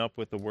up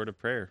with the word of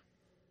prayer.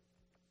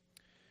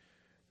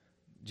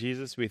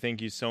 Jesus, we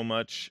thank you so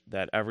much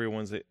that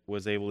everyone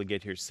was able to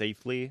get here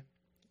safely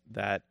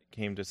that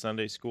came to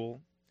Sunday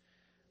school.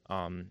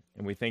 And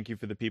we thank you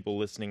for the people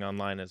listening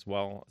online as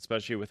well,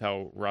 especially with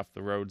how rough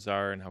the roads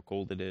are and how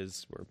cold it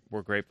is.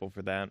 We're grateful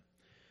for that.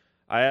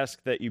 I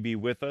ask that you be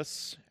with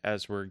us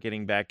as we're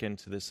getting back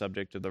into the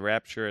subject of the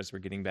rapture, as we're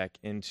getting back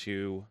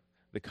into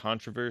the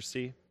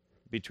controversy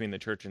between the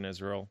church and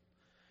Israel.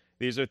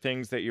 These are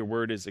things that your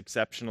word is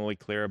exceptionally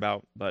clear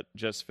about, but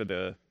just for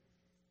the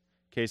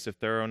case of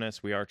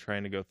thoroughness, we are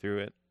trying to go through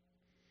it.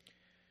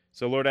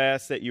 So, Lord, I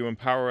ask that you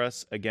empower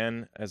us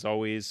again, as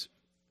always,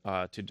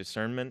 to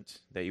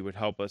discernment, that you would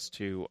help us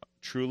to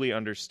truly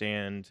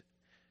understand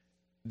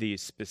the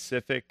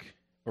specific,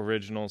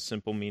 original,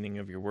 simple meaning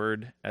of your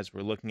word as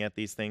we're looking at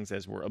these things,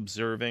 as we're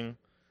observing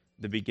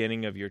the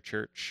beginning of your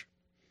church,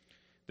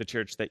 the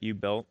church that you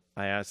built.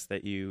 I ask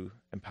that you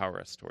empower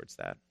us towards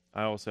that.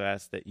 I also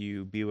ask that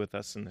you be with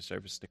us in the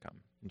service to come.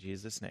 In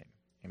Jesus' name,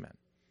 amen.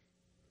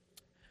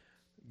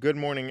 Good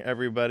morning,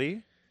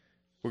 everybody.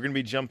 We're going to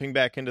be jumping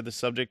back into the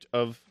subject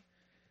of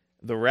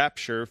the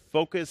rapture,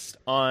 focused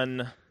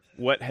on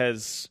what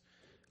has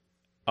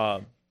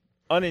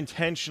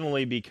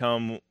unintentionally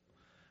become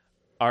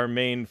our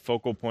main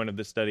focal point of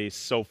the study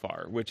so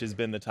far, which has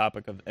been the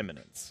topic of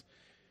imminence.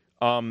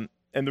 And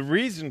the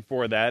reason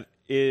for that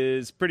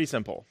is pretty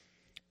simple.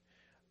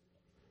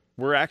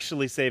 We're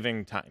actually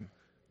saving time.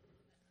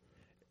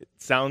 It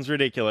sounds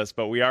ridiculous,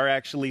 but we are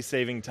actually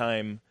saving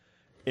time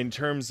in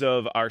terms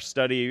of our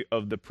study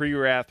of the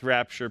pre-wrath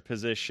rapture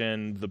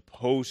position, the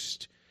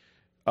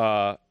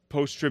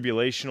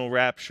post-tribulational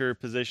rapture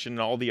position,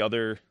 and all the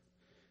other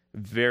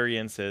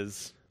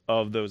variances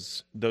of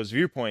those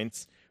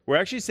viewpoints. We're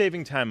actually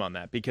saving time on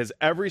that because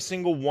every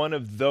single one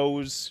of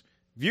those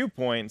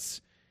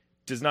viewpoints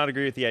does not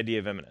agree with the idea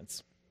of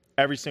imminence.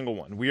 Every single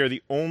one. We are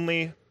the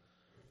only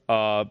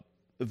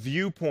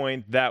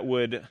viewpoint that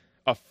would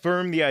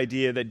affirm the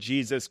idea that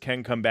Jesus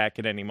can come back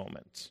at any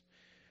moment,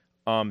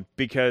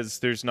 because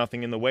there's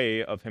nothing in the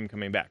way of him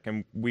coming back.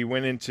 And we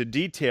went into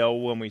detail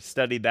when we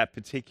studied that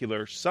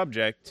particular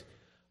subject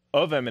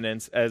of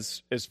imminence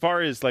as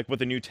far as like what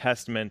the New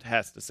Testament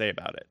has to say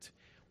about it.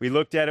 We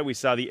looked at it, we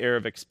saw the air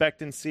of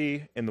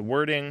expectancy in the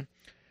wording,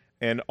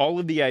 and all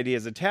of the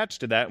ideas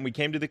attached to that, and we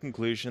came to the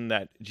conclusion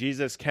that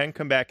Jesus can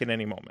come back at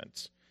any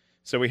moment.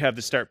 So we have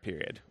the start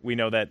period. We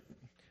know that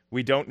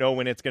we don't know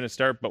when it's going to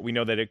start, but we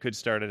know that it could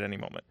start at any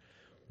moment.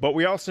 But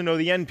we also know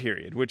the end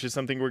period, which is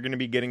something we're going to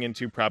be getting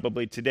into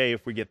probably today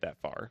if we get that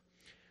far,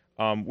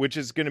 which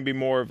is going to be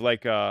more of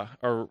like a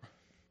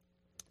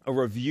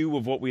review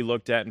of what we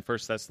looked at in 1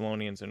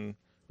 Thessalonians and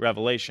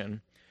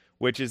Revelation,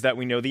 which is that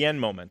we know the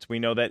end moment. We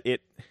know that it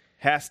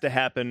has to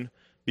happen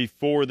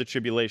before the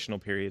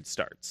tribulational period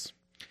starts.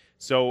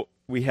 So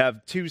we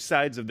have two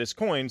sides of this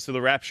coin, so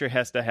the rapture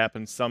has to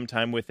happen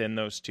sometime within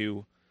those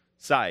two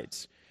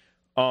sides.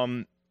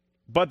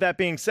 But that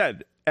being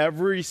said,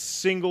 every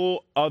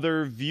single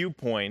other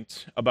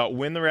viewpoint about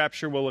when the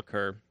rapture will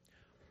occur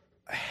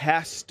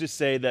has to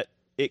say that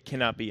it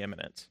cannot be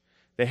imminent.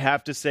 They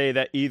have to say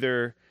that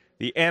either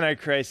the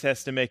Antichrist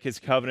has to make his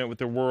covenant with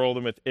the world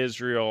and with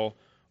Israel,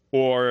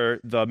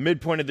 or the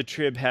midpoint of the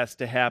trib has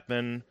to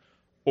happen,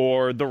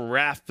 or the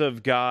wrath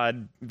of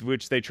God,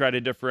 which they try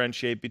to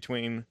differentiate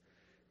between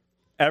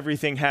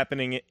everything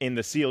happening in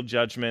the sealed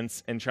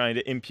judgments and trying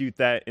to impute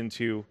that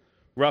into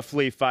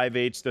roughly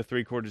 5/8 to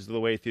 3/4 of the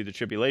way through the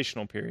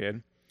tribulational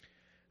period,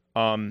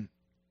 and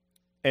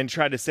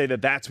try to say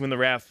that that's when the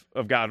wrath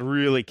of God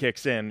really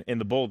kicks in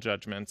the bowl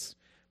judgments.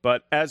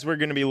 But as we're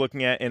going to be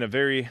looking at in a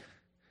very,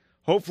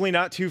 hopefully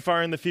not too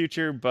far in the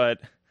future,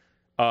 but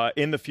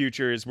in the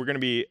future, is we're going to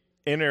be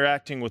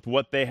interacting with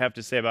what they have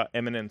to say about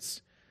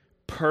imminence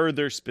per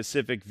their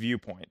specific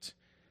viewpoint.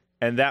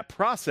 And that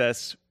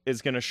process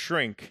is going to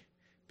shrink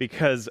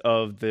because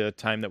of the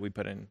time that we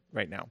put in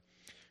right now.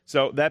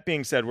 So that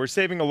being said, we're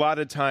saving a lot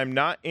of time,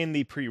 not in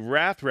the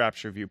pre-wrath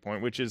rapture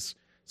viewpoint, which is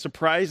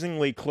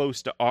surprisingly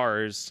close to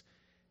ours,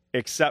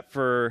 except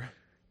for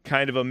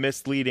kind of a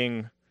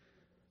misleading,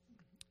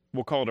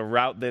 we'll call it a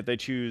route that they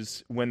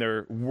choose when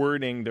they're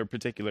wording their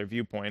particular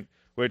viewpoint,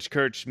 which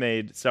Kirch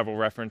made several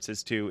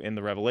references to in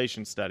the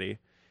Revelation study.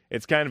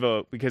 It's kind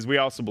of because we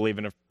also believe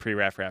in a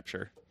pre-wrath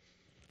rapture.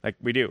 Like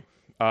we do.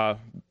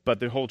 But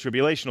the whole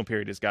tribulational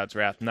period is God's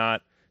wrath,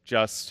 not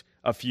just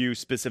a few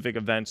specific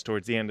events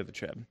towards the end of the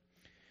trib.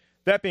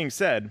 That being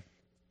said,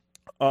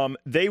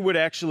 they would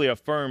actually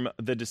affirm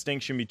the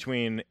distinction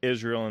between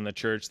Israel and the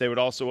church. They would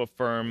also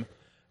affirm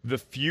the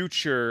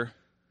future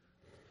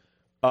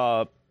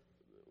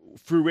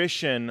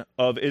fruition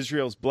of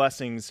Israel's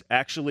blessings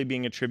actually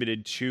being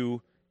attributed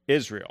to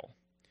Israel.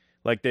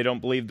 Like, they don't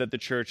believe that the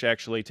church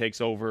actually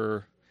takes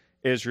over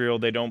Israel.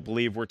 They don't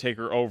believe we're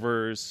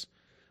taker-overs.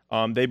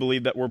 They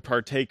believe that we're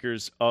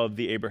partakers of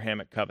the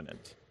Abrahamic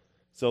covenant.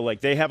 So,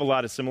 like, they have a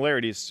lot of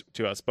similarities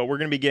to us, but we're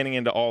going to be getting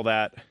into all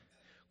that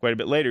quite a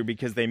bit later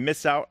because they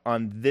miss out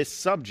on this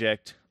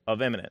subject of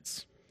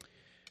imminence.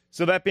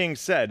 So that being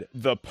said,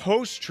 the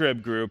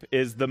post-trib group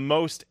is the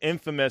most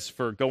infamous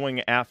for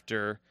going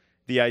after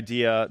the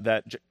idea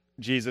that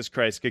Jesus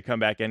Christ could come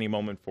back any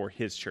moment for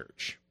his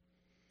church.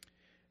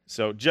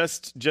 So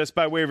just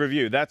by way of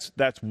review, that's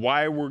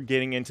why we're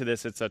getting into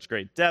this at such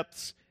great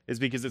depths, is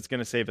because it's going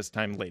to save us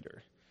time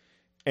later.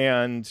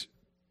 And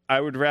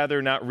I would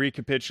rather not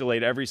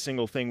recapitulate every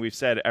single thing we've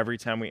said every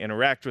time we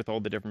interact with all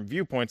the different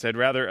viewpoints. I'd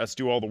rather us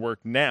do all the work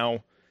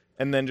now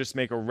and then just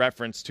make a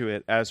reference to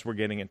it as we're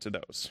getting into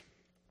those.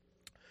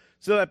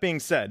 So that being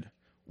said,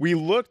 we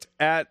looked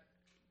at,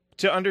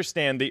 to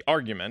understand the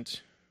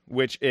argument,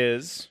 which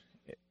is,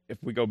 if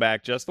we go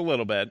back just a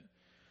little bit,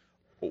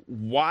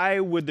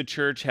 why would the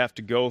church have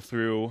to go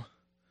through,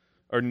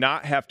 or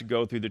not have to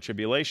go through the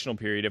tribulational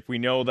period if we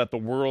know that the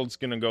world's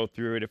going to go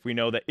through it, if we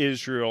know that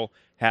Israel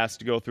has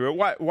to go through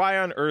it? Why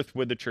on earth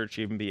would the church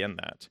even be in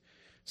that?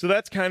 So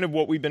that's kind of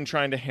what we've been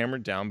trying to hammer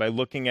down by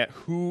looking at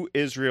who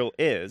Israel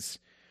is.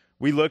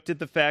 We looked at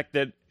the fact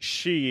that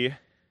she,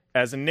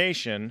 as a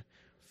nation,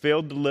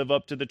 failed to live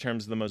up to the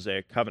terms of the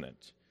Mosaic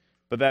covenant.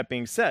 But that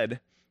being said,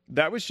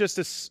 that was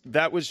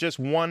just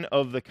one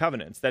of the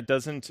covenants. That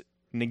doesn't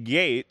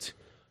negate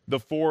the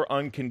 4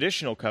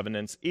 unconditional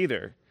covenants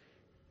either.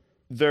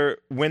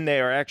 When they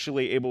are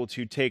actually able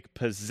to take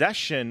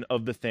possession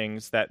of the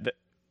things that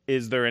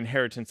is their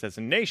inheritance as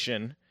a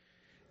nation,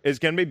 is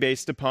going to be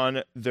based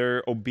upon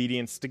their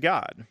obedience to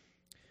God.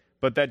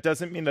 But that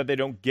doesn't mean that they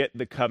don't get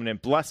the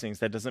covenant blessings.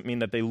 That doesn't mean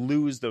that they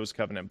lose those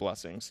covenant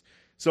blessings.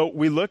 So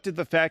we looked at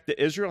the fact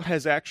that Israel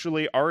has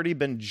actually already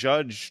been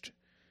judged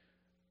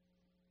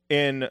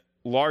in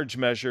large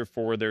measure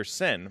for their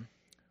sin.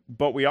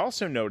 But we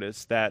also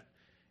noticed that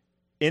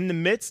in the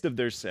midst of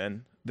their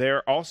sin,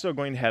 they're also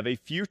going to have a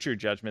future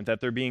judgment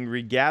that they're being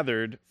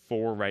regathered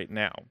for right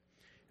now.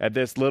 At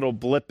this little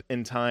blip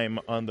in time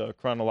on the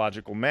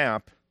chronological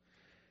map,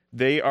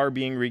 they are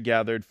being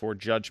regathered for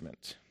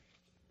judgment.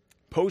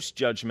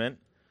 Post-judgment,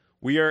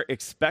 we are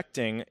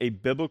expecting a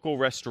biblical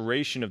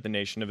restoration of the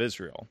nation of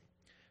Israel.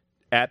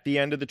 At the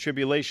end of the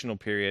tribulational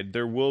period,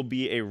 there will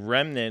be a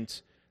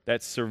remnant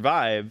that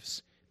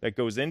survives, that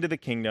goes into the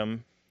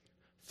kingdom,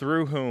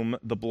 through whom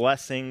the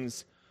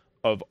blessings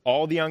of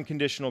all the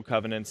unconditional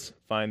covenants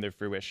find their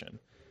fruition.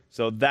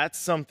 So that's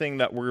something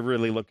that we're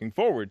really looking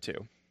forward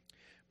to.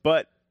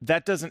 But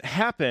that doesn't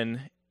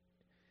happen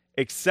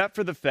except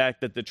for the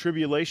fact that the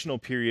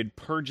tribulational period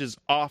purges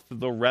off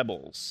the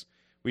rebels.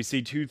 We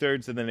see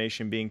 2/3 of the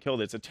nation being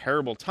killed. It's a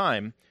terrible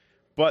time.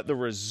 But the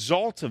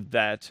result of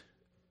that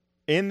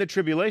in the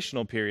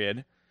tribulational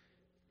period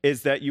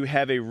is that you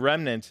have a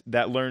remnant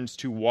that learns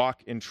to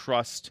walk and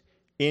trust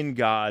in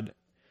God,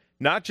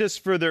 not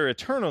just for their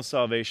eternal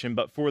salvation,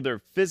 but for their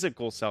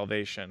physical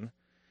salvation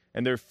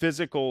and their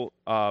physical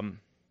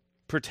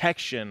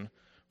protection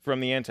from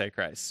the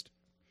Antichrist.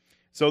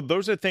 So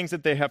those are things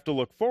that they have to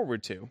look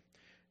forward to.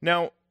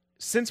 Now,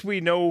 since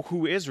we know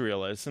who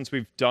Israel is, since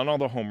we've done all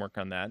the homework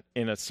on that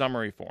in a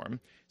summary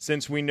form,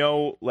 since we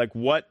know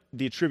what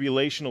the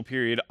tribulational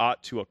period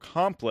ought to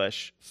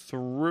accomplish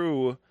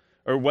through,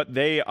 or what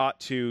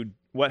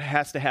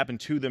has to happen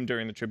to them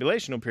during the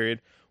tribulational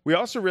period, we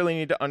also really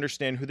need to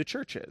understand who the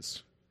church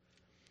is,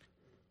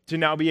 to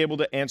now be able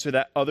to answer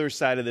that other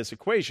side of this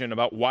equation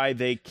about why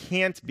they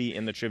can't be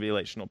in the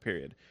tribulational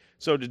period.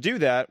 So to do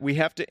that, we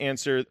have to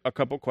answer a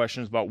couple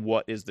questions about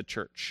what is the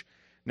church.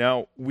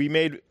 Now, we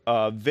made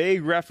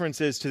vague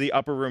references to the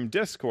Upper Room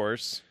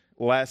Discourse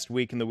last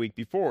week and the week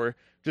before,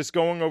 just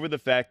going over the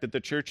fact that the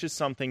church is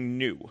something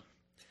new.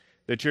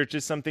 The church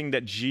is something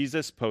that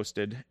Jesus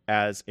posted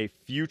as a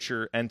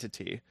future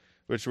entity,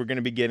 which we're going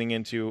to be getting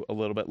into a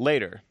little bit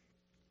later.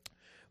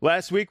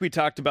 Last week, we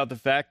talked about the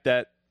fact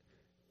that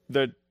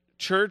the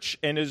church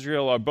and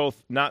Israel are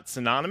both not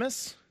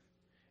synonymous,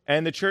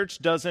 and the church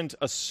doesn't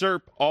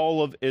usurp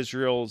all of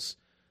Israel's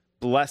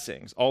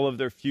blessings, all of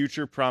their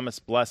future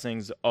promised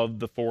blessings of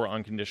the 4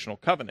 unconditional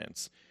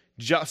covenants,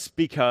 just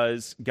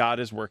because God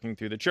is working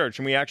through the church.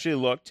 And we actually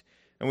looked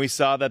and we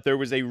saw that there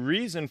was a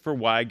reason for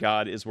why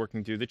God is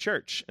working through the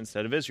church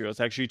instead of Israel.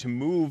 It's actually to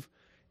move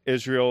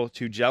Israel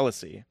to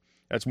jealousy.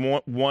 That's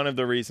one of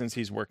the reasons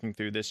he's working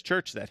through this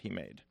church that he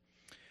made.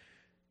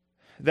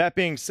 That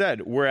being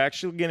said, we're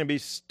actually going to be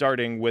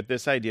starting with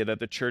this idea that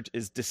the church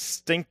is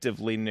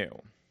distinctively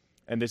new.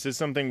 And this is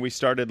something we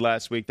started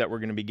last week that we're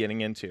going to be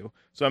getting into.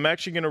 So I'm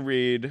actually going to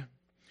read,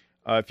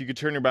 if you could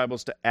turn your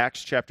Bibles to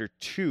Acts chapter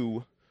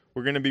 2,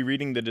 we're going to be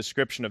reading the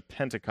description of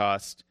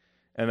Pentecost,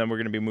 and then we're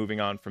going to be moving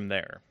on from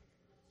there.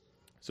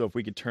 So if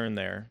we could turn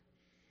there,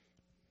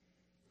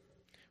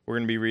 we're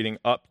going to be reading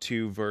up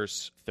to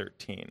verse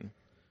 13,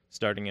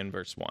 starting in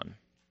verse 1.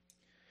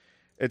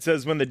 It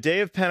says, "When the day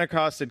of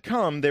Pentecost had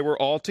come, they were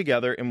all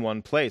together in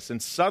one place,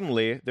 and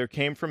suddenly there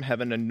came from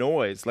heaven a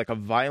noise like a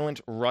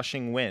violent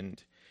rushing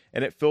wind,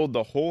 and it filled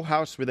the whole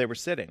house where they were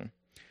sitting.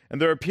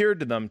 And there appeared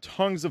to them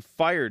tongues of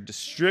fire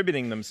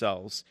distributing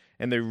themselves,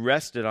 and they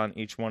rested on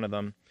each one of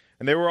them.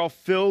 And they were all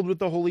filled with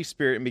the Holy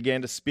Spirit and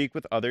began to speak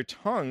with other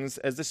tongues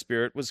as the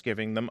Spirit was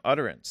giving them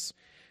utterance.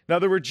 Now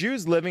there were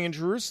Jews living in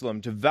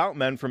Jerusalem, devout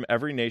men from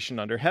every nation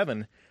under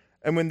heaven.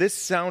 And when this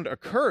sound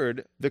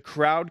occurred, the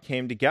crowd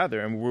came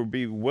together and were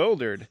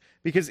bewildered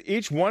because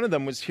each one of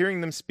them was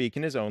hearing them speak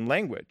in his own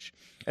language.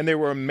 And they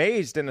were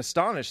amazed and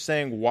astonished,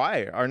 saying,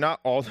 "Why are not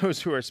all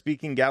those who are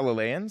speaking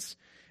Galileans?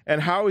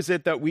 And how is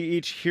it that we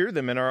each hear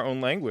them in our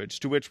own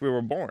language to which we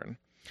were born?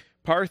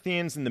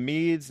 Parthians and the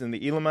Medes and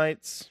the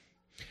Elamites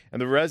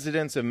and the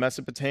residents of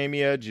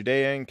Mesopotamia,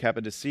 Judea and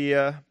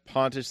Cappadocia,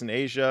 Pontus and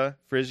Asia,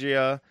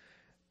 Phrygia,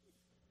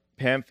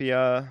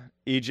 Pamphylia,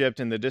 Egypt,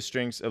 and the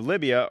districts of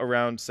Libya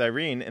around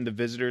Cyrene, and the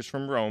visitors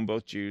from Rome,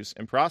 both Jews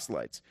and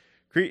proselytes.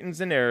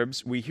 Cretans and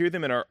Arabs, we hear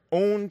them in our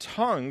own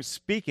tongues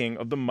speaking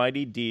of the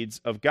mighty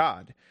deeds of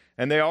God."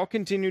 And they all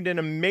continued in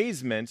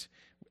amazement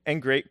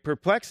and great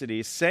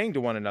perplexity, saying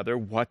to one another,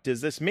 "What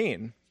does this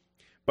mean?"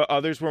 But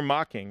others were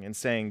mocking and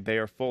saying, "They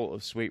are full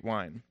of sweet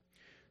wine."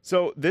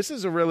 So this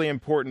is a really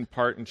important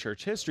part in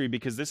church history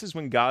because this is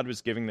when God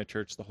was giving the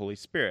church the Holy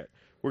Spirit.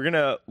 We're going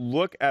to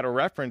look at a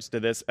reference to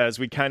this as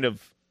we kind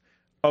of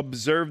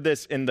observe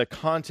this in the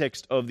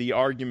context of the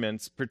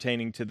arguments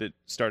pertaining to the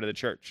start of the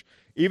church.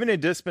 Even in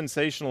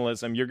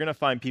dispensationalism, you're going to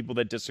find people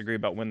that disagree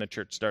about when the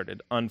church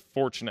started,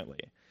 unfortunately.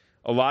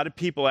 A lot of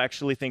people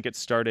actually think it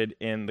started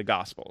in the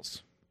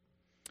Gospels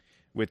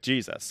with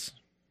Jesus,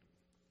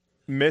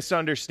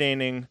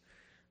 misunderstanding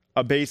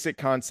a basic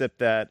concept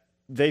that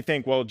they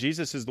think, well,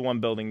 Jesus is the one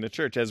building the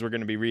church, as we're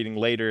going to be reading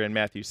later in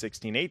Matthew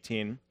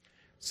 16:18.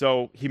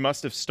 So he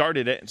must have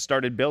started it and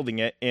started building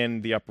it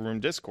in the Upper Room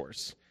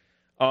Discourse.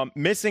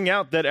 Missing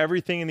out that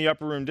everything in the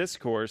Upper Room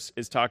Discourse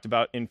is talked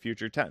about in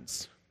future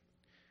tense.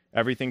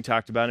 Everything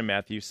talked about in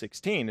Matthew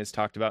 16 is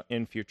talked about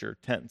in future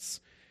tense.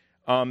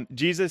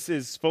 Jesus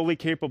is fully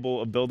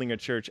capable of building a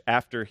church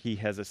after he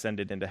has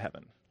ascended into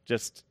heaven.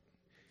 Just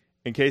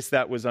in case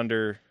that was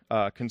under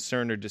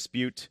concern or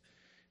dispute,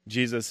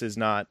 Jesus is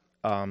not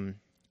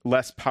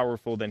less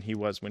powerful than he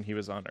was when he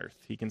was on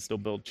earth. He can still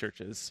build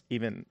churches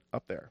even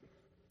up there.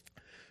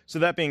 So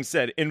that being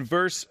said, in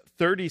verse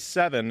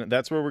 37,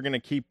 that's where we're going to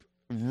keep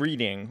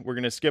reading. We're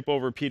going to skip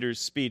over Peter's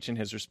speech and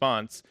his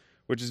response,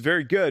 which is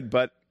very good,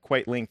 but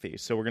quite lengthy.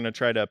 So we're going to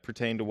try to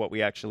pertain to what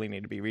we actually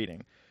need to be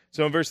reading.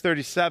 So in verse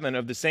 37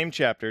 of the same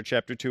chapter,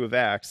 chapter 2 of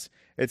Acts,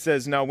 it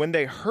says, "Now when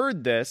they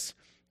heard this,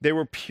 they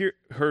were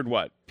heard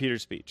what?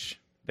 Peter's speech.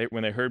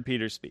 When they heard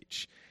Peter's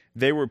speech,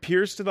 they were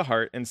pierced to the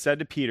heart and said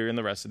to Peter and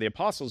the rest of the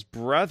apostles,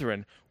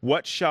 'Brethren,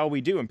 what shall we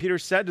do?' And Peter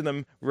said to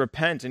them,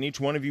 'Repent, and each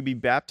one of you be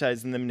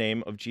baptized in the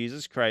name of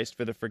Jesus Christ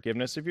for the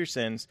forgiveness of your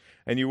sins,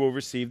 and you will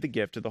receive the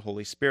gift of the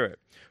Holy Spirit.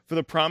 For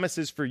the promise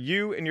is for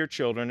you and your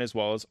children, as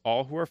well as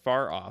all who are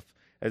far off,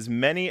 as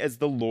many as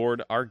the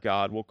Lord our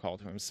God will call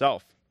to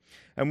himself.'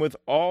 And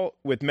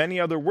with many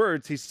other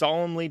words, he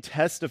solemnly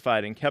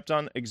testified and kept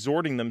on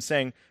exhorting them,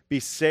 saying, 'Be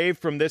saved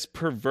from this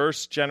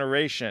perverse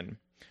generation.'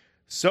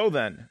 So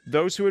then,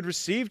 those who had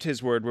received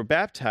his word were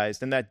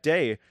baptized, and that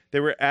day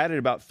there were added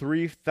about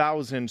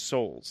 3,000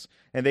 souls.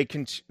 And they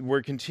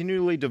were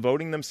continually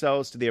devoting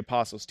themselves to the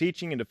apostles'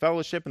 teaching and to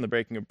fellowship and the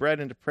breaking of bread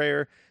and to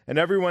prayer. And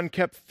everyone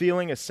kept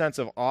feeling a sense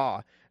of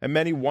awe, and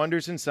many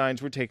wonders and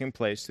signs were taking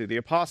place through the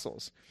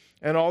apostles.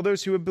 And all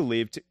those who had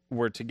believed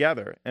were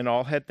together, and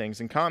all had things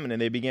in common. And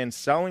they began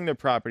selling their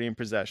property and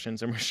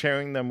possessions and were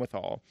sharing them with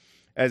all,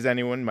 as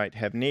anyone might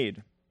have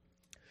need.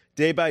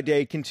 Day by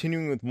day,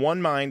 continuing with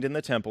one mind in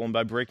the temple, and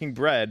by breaking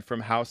bread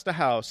from house to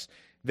house,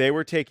 they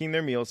were taking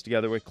their meals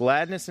together with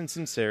gladness and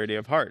sincerity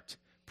of heart,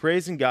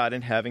 praising God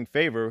and having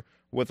favor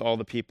with all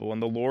the people.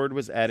 And the Lord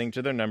was adding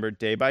to their number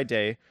day by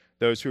day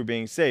those who were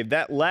being saved."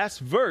 That last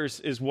verse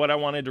is what I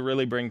wanted to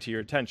really bring to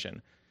your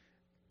attention,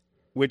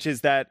 which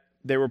is that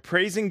they were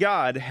praising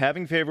God,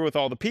 having favor with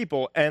all the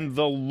people, and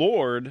the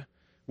Lord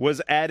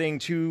was adding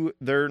to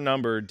their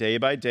number day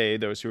by day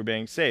those who were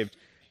being saved.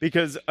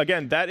 Because,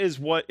 again, that is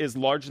what is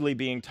largely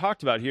being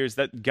talked about here, is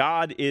that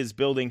God is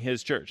building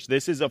his church.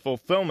 This is a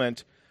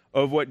fulfillment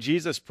of what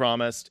Jesus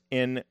promised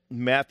in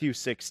Matthew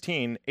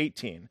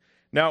 16:18.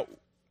 Now,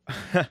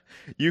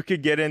 you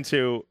could get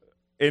into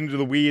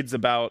the weeds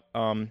about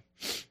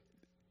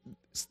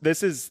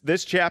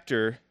this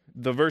chapter.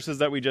 The verses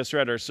that we just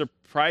read are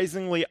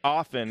surprisingly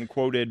often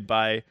quoted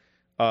by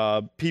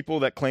people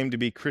that claim to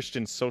be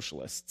Christian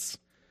socialists.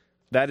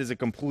 That is a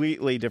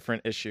completely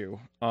different issue.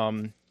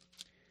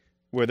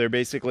 Where they're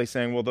basically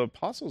saying, well, the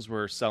apostles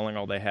were selling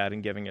all they had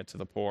and giving it to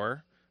the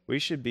poor. We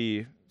should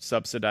be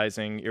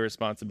subsidizing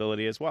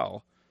irresponsibility as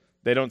well.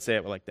 They don't say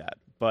it like that.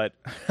 But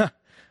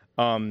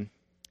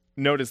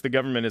notice the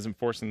government isn't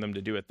forcing them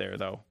to do it there,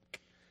 though.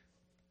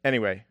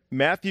 Anyway,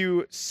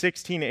 Matthew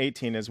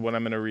 16:18 is what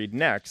I'm going to read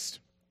next.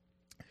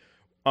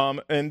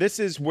 And this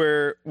is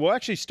where we'll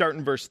actually start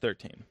in verse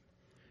 13,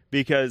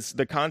 because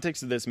the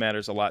context of this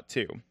matters a lot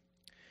too.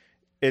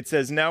 It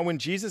says, "Now when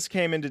Jesus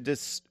came into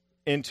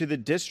the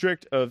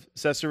district of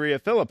Caesarea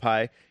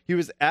Philippi, he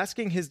was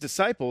asking his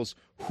disciples,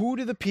 'Who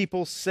do the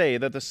people say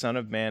that the Son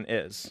of Man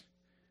is?'"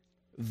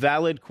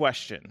 Valid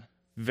question.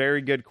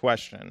 Very good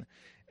question.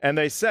 "And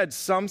they said,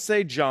 'Some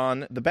say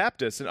John the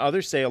Baptist, and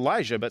others say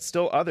Elijah, but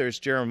still others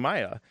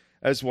Jeremiah,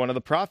 as one of the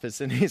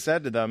prophets.' And he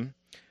said to them,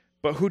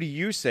 'But who do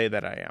you say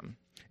that I am?'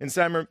 And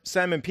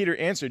Simon Peter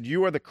answered,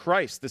 "You are the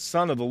Christ, the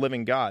Son of the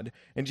living God."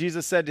 And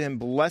Jesus said to him,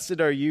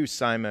 "Blessed are you,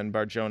 Simon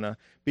Bar-Jonah,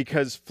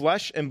 because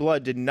flesh and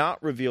blood did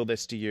not reveal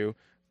this to you,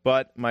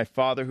 but my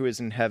Father who is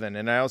in heaven.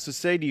 And I also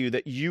say to you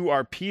that you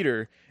are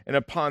Peter, and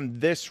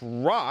upon this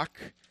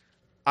rock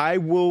I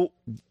will,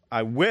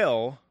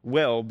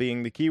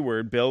 being the key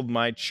word, build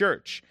my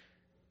church,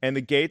 and the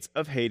gates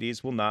of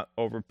Hades will not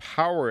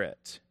overpower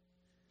it."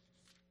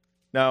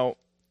 Now,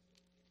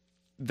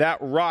 that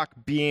rock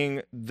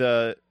being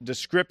the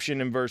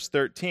description in verse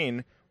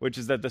 13, which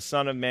is that the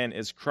Son of Man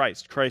is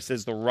Christ. Christ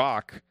is the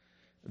rock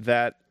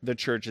that the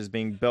church is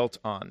being built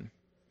on.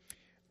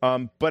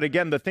 But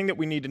again, the thing that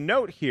we need to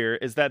note here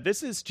is that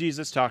this is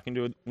Jesus talking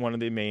to one of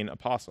the main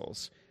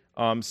apostles.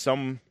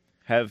 Some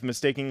have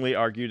mistakenly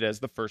argued as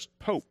the first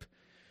pope.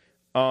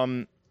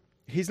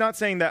 He's not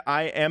saying that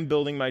I am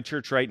building my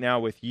church right now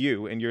with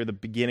you and you're the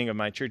beginning of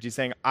my church. He's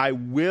saying I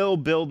will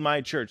build my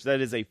church.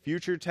 That is a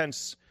future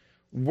tense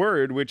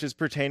word, which is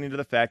pertaining to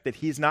the fact that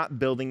he's not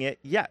building it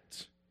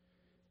yet.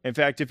 In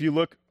fact, if you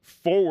look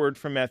forward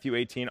from Matthew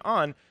 18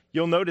 on,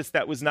 you'll notice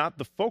that was not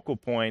the focal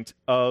point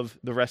of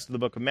the rest of the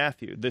book of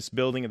Matthew, this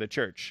building of the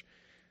church.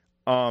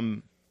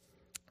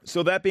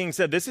 So that being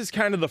said, this is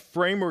kind of the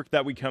framework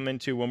that we come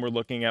into when we're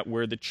looking at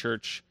where the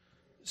church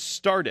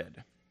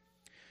started.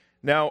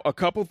 Now, a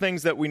couple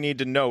things that we need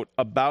to note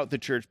about the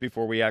church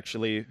before we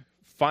actually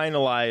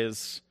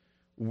finalize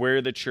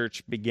where the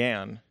church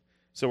began.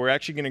 So we're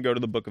actually going to go to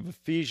the book of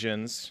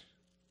Ephesians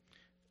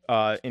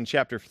in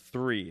chapter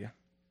 3.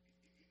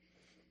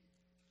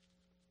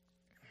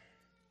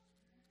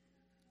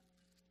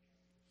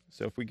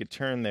 So if we could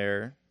turn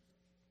there.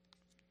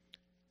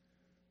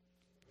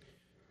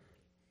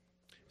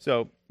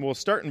 So we'll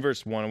start in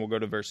verse 1 and we'll go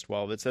to verse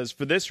 12. It says,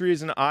 "For this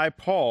reason I,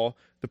 Paul,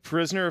 the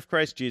prisoner of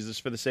Christ Jesus,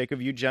 for the sake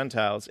of you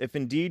Gentiles, if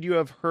indeed you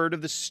have heard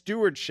of the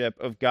stewardship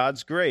of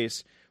God's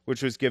grace,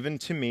 which was given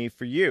to me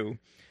for you,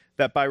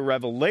 that by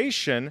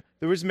revelation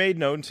there was made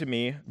known to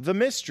me the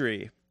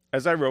mystery,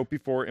 as I wrote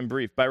before in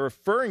brief. By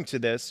referring to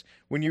this,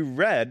 when you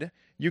read,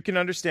 you can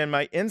understand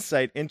my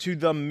insight into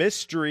the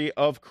mystery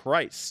of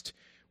Christ,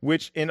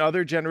 which in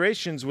other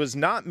generations was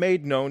not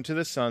made known to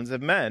the sons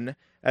of men,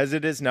 as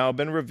it has now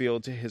been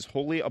revealed to his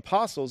holy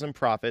apostles and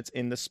prophets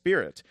in the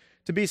Spirit.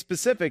 To be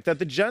specific, that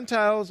the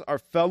Gentiles are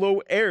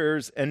fellow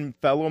heirs and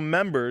fellow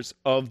members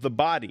of the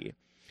body,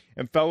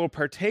 and fellow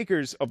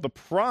partakers of the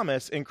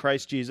promise in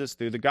Christ Jesus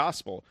through the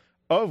gospel,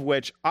 of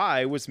which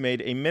I was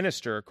made a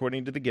minister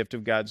according to the gift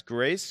of God's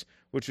grace,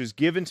 which was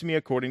given to me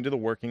according to the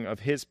working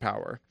of his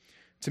power.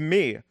 To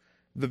me,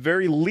 the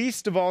very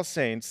least of all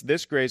saints,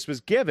 this grace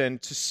was given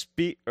to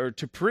speak or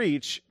to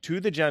preach to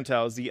the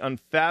Gentiles the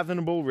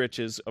unfathomable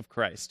riches of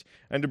Christ,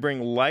 and to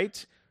bring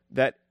light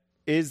that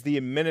is the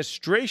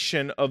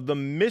administration of the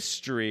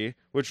mystery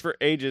which for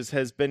ages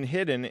has been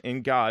hidden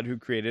in God who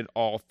created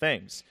all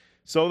things,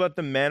 so that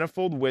the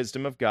manifold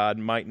wisdom of God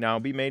might now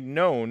be made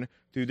known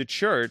through the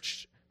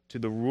church to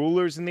the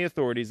rulers and the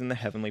authorities in the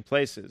heavenly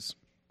places.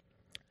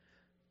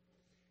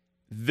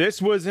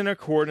 This was in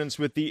accordance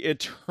with the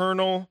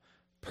eternal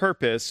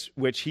purpose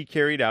which he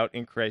carried out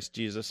in Christ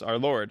Jesus our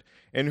Lord,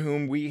 in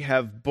whom we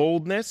have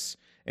boldness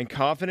and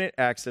confident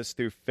access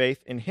through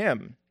faith in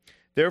him.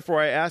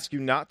 Therefore I ask you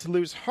not to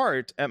lose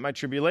heart at my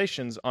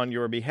tribulations on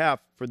your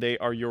behalf, for they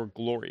are your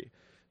glory.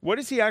 What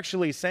is he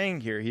actually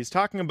saying here? He's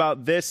talking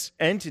about this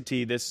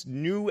entity, this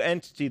new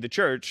entity, the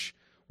church,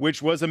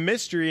 which was a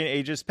mystery in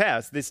ages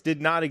past. This did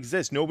not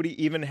exist.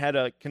 Nobody even had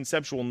a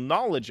conceptual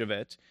knowledge of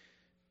it,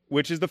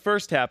 which is the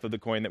first half of the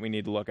coin that we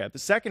need to look at. The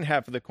second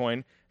half of the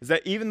coin is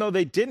that even though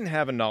they didn't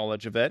have a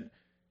knowledge of it,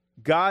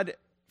 God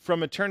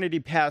from eternity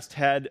past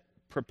had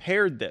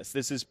prepared this.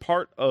 This is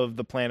part of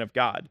the plan of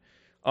God.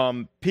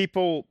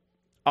 People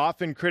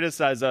often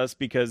criticize us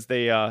because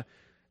they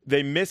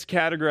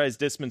miscategorize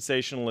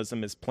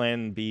dispensationalism as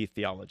Plan B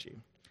theology,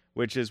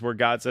 which is where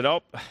God said,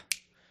 "Oh,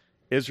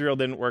 Israel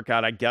didn't work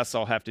out. I guess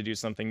I'll have to do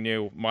something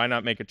new. Why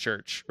not make a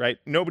church?" Right?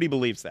 Nobody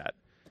believes that.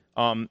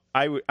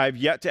 I've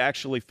yet to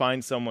actually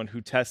find someone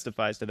who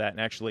testifies to that and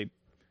actually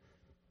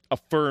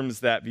affirms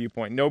that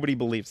viewpoint. Nobody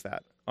believes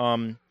that.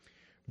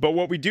 But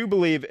what we do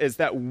believe is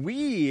that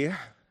we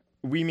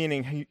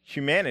meaning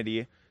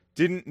humanity,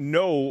 didn't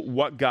know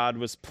what God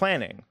was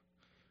planning.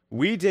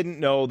 We didn't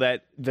know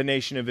that the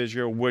nation of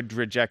Israel would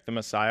reject the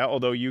Messiah,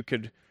 although you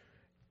could,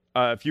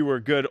 if you were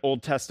a good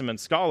Old Testament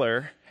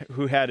scholar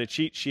who had a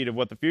cheat sheet of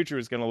what the future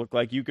was going to look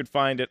like, you could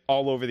find it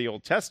all over the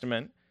Old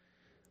Testament.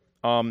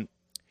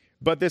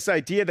 But this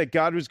idea that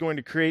God was going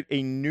to create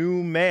a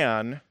new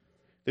man,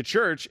 the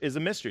church, is a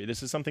mystery.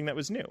 This is something that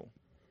was new.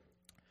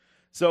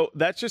 So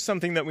that's just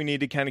something that we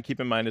need to kind of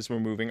keep in mind as we're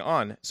moving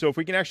on. So if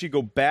we can actually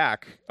go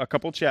back a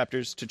couple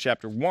chapters to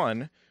chapter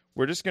 1,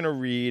 we're just going to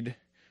read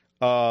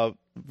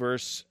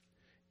verse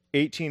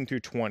 18 through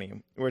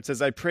 20, where it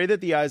says, "I pray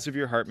that the eyes of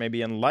your heart may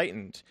be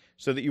enlightened,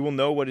 so that you will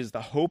know what is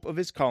the hope of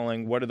his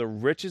calling, what are the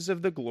riches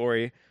of the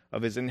glory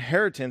of his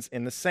inheritance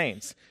in the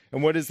saints,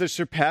 and what is the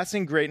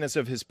surpassing greatness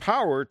of his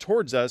power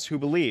towards us who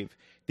believe.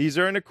 These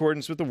are in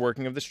accordance with the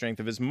working of the strength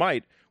of his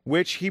might,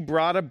 which he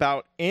brought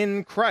about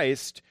in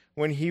Christ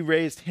when he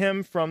raised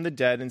him from the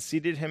dead and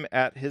seated him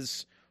at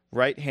his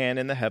right hand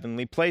in the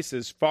heavenly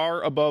places,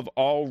 far above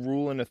all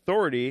rule and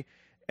authority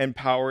and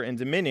power and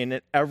dominion,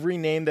 and every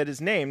name that is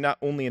named, not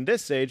only in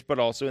this age, but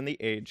also in the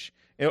age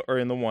or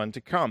in the one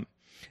to come.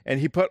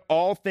 And he put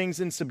all things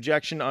in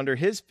subjection under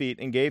his feet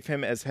and gave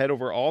him as head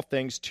over all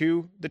things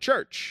to the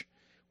church,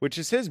 which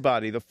is his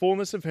body, the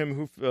fullness of him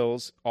who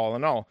fills all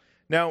in all.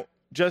 Now,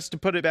 just to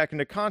put it back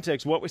into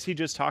context, what was he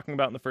just talking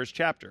about in the first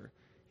chapter?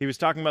 He was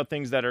talking about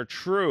things that are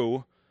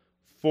true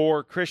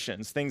for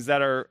Christians, things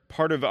that are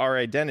part of our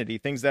identity,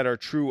 things that are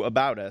true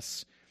about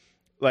us,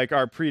 like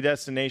our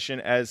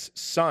predestination as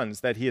sons,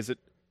 that he has,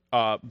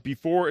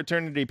 before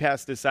eternity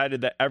past,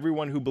 decided that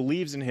everyone who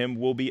believes in him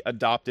will be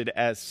adopted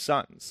as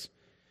sons.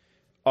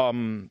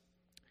 Again,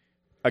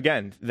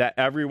 that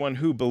everyone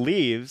who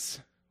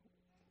believes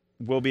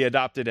will be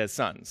adopted as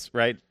sons,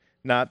 right?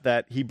 Not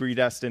that he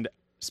predestined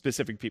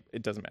specific people.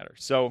 It doesn't matter.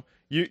 So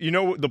you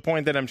know the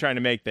point that I'm trying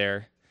to make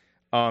there.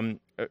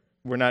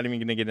 We're not even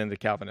going to get into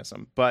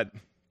Calvinism, but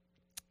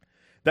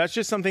that's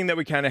just something that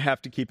we kind of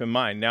have to keep in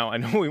mind. Now, I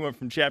know we went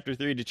from chapter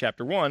 3 to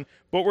chapter 1,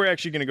 but we're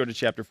actually going to go to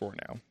chapter 4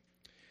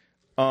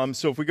 now.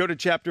 So if we go to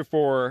chapter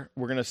 4,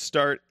 we're going to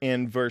start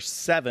in verse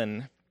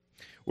 7,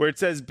 where it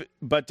says,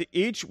 "But to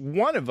each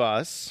one of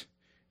us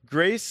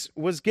grace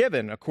was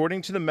given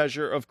according to the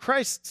measure of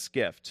Christ's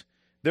gift.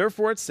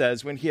 Therefore it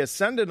says, when he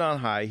ascended on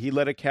high, he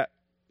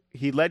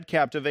led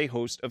captive a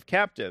host of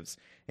captives,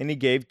 and he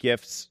gave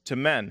gifts to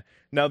men."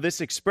 Now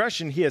this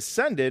expression, he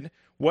ascended,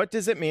 what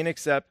does it mean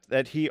except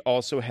that he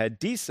also had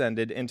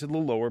descended into the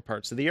lower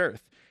parts of the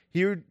earth?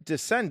 He who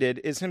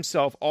descended is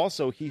himself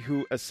also he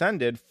who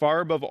ascended far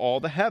above all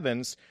the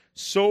heavens,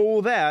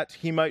 so that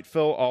he might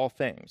fill all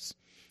things.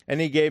 And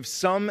he gave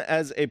some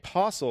as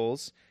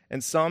apostles,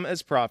 and some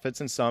as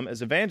prophets, and some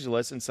as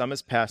evangelists, and some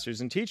as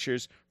pastors and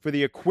teachers, for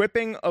the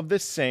equipping of the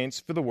saints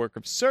for the work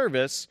of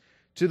service,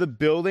 to the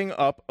building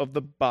up of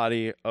the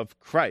body of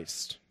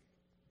Christ.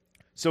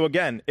 So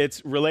again,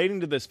 it's relating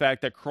to this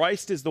fact that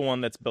Christ is the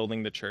one that's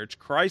building the church.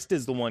 Christ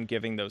is the one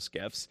giving those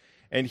gifts,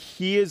 and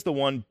he is the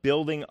one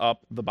building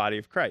up the body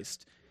of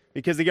Christ.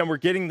 Because again, we're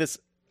getting this,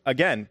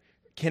 again,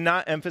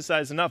 cannot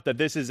emphasize enough that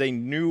this is a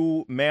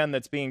new man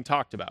that's being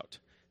talked about.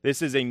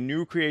 This is a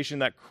new creation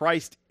that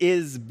Christ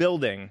is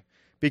building.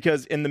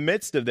 Because in the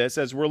midst of this,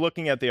 as we're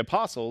looking at the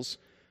apostles,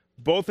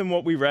 both in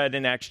what we read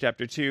in Acts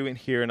chapter 2 and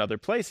here in other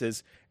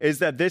places, is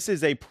that this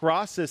is a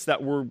process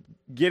that we're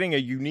getting a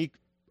unique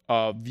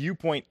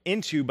viewpoint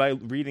into by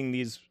reading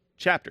these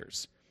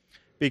chapters.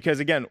 Because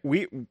again,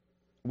 we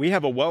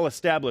have a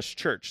well-established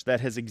church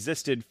that has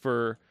existed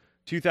for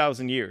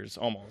 2,000 years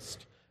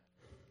almost.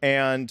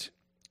 And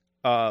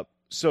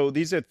so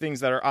these are things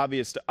that are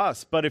obvious to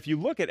us. But if you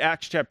look at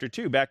Acts chapter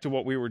 2, back to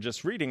what we were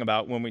just reading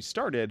about when we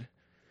started,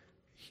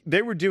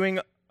 they were doing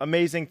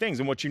amazing things.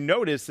 And what you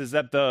notice is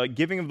that the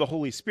giving of the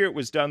Holy Spirit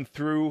was done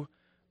through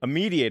a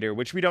mediator,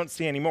 which we don't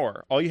see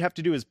anymore. All you have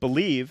to do is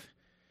believe.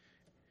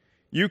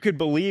 You could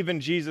believe in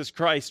Jesus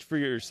Christ for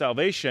your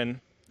salvation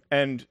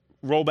and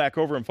roll back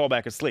over and fall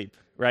back asleep,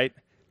 right?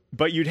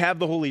 But you'd have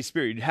the Holy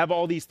Spirit. You'd have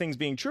all these things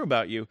being true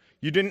about you.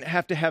 You didn't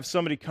have to have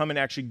somebody come and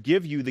actually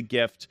give you the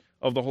gift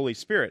of the Holy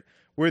Spirit.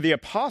 Where the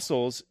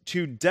apostles,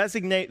 to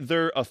designate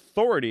their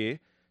authority,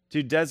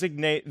 to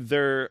designate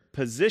their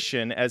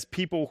position as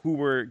people who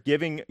were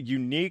giving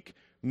unique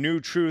new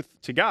truth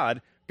to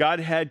God,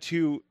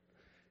 he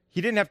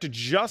didn't have to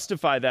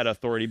justify that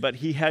authority, but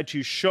he had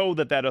to show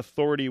that that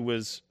authority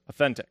was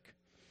authentic.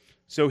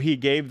 So he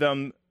gave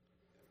them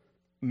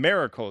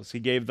miracles. He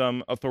gave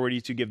them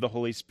authority to give the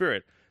Holy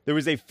Spirit. There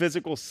was a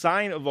physical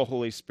sign of the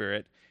Holy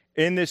Spirit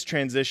in this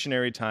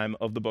transitionary time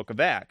of the book of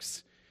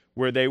Acts,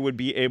 where they would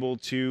be able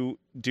to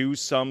do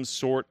some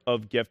sort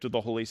of gift of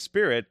the Holy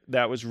Spirit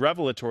that was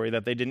revelatory,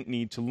 that they didn't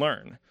need to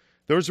learn.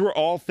 Those were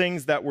all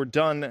things that were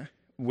done,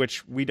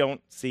 which we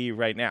don't see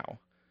right now.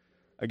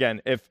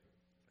 Again, if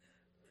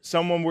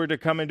someone were to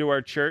come into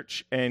our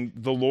church and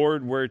the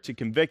Lord were to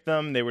convict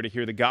them, they were to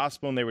hear the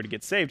gospel, and they were to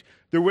get saved,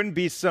 there wouldn't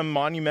be some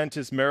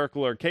monumentous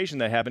miracle or occasion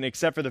that happened,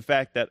 except for the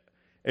fact that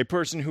a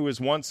person who was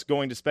once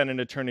going to spend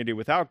an eternity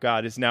without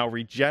God is now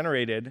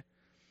regenerated,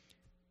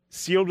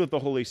 sealed with the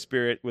Holy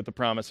Spirit with the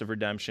promise of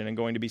redemption, and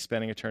going to be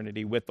spending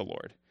eternity with the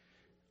Lord,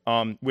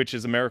 which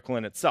is a miracle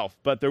in itself.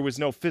 But there was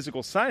no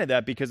physical sign of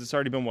that because it's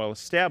already been well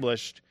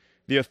established.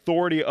 The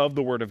authority of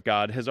the Word of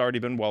God has already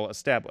been well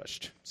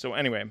established. So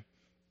anyway,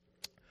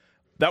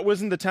 that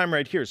wasn't the time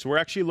right here. So we're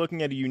actually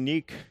looking at a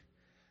unique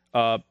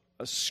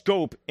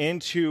scope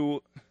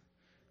into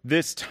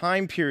this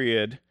time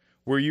period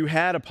where you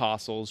had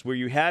apostles, where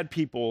you had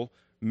people,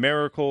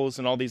 miracles,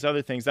 and all these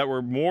other things that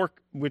were more,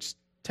 which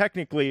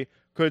technically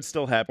could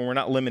still happen. We're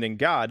not limiting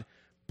God,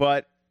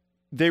 but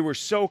they were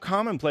so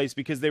commonplace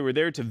because they were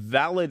there to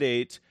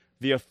validate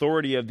the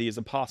authority of these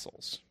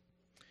apostles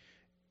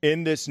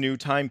in this new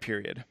time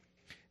period.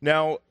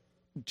 Now,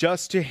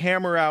 just to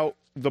hammer out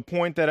the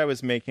point that I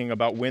was making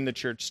about when the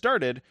church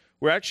started,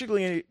 we're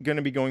actually going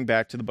to be going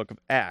back to the book of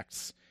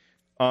Acts.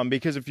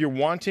 Because if you're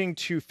wanting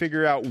to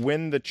figure out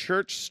when the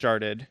church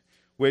started,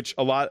 which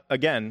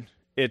again,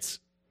 it's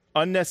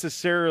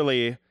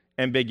unnecessarily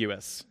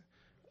ambiguous.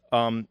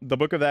 The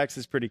book of Acts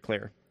is pretty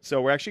clear.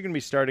 So we're actually going to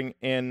be starting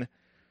in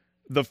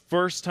the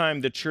first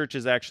time the church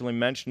is actually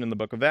mentioned in the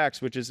book of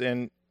Acts, which is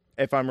in,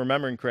 if I'm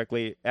remembering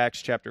correctly,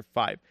 Acts chapter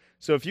 5.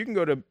 So if you can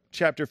go to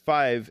chapter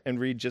 5 and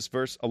read just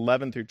verse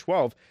 11 through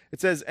 12,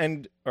 it says,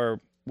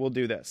 we'll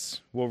do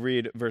this. We'll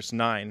read verse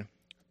 9.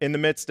 In the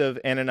midst of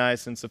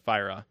Ananias and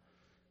Sapphira,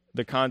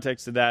 the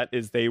context of that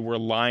is they were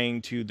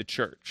lying to the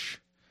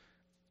church,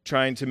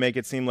 trying to make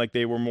it seem like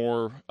they were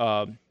more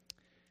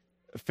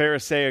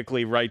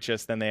pharisaically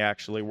righteous than they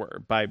actually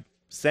were by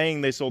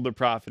saying they sold their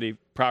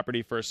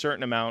property for a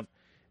certain amount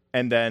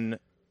and then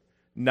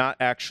not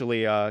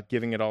actually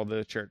giving it all to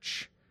the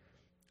church.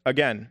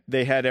 Again,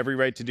 they had every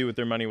right to do with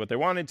their money what they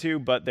wanted to,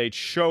 but they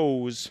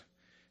chose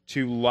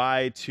to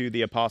lie to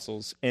the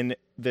apostles in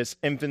this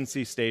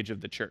infancy stage of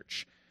the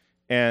church.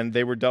 And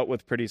they were dealt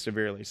with pretty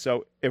severely.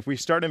 So if we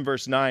start in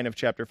verse 9 of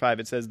chapter 5,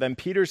 it says, Then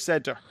Peter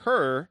said to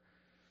her,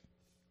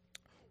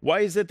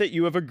 Why is it that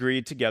you have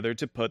agreed together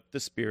to put the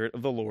Spirit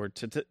of the Lord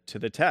to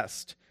the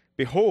test?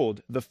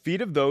 Behold, the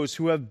feet of those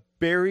who have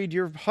buried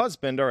your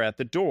husband are at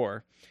the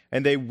door,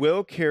 and they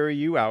will carry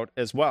you out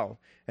as well.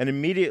 And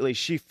immediately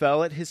she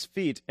fell at his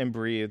feet and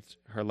breathed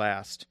her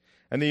last.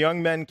 And the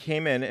young men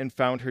came in and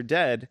found her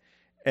dead,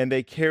 and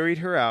they carried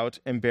her out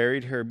and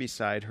buried her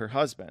beside her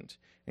husband.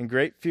 And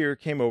great fear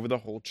came over the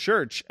whole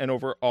church and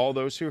over all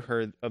those who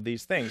heard of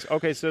these things.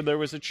 Okay, so there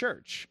was a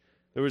church.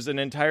 There was an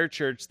entire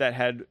church that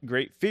had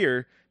great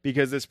fear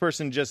because this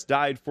person just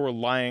died for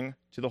lying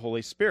to the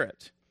Holy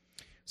Spirit.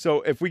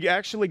 So if we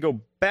actually go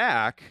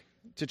back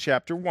to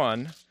chapter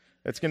 1,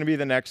 that's going to be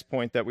the next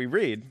point that we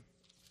read.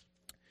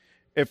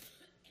 If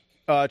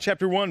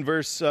chapter 1,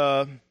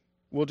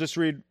 we'll just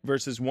read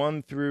verses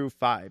 1 through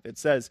 5. It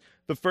says,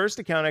 The first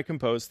account I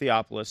composed,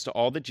 Theophilus, to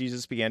all that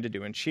Jesus began to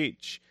do and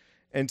teach,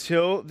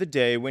 until the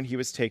day when he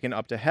was taken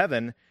up to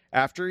heaven,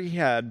 after he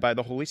had, by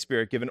the Holy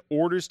Spirit, given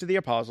orders to the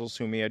apostles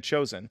whom he had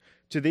chosen.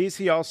 To these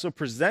he also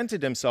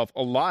presented himself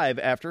alive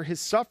after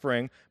his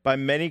suffering by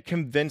many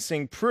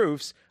convincing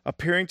proofs,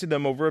 appearing to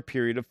them over a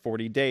period of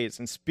 40 days,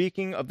 and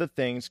speaking of the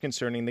things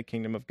concerning the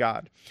kingdom of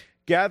God.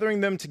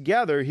 Gathering them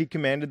together, he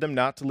commanded them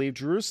not to leave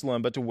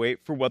Jerusalem, but to wait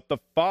for what the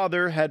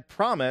Father had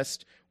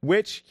promised,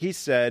 which, he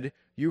said,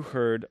 you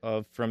heard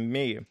of from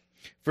me.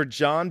 For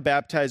John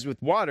baptized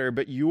with water,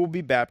 but you will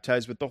be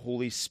baptized with the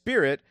Holy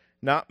Spirit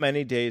not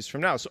many days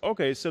from now. So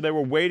they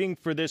were waiting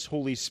for this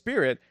Holy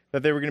Spirit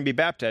that they were going to be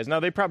baptized. Now,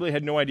 they probably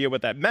had no idea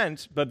what that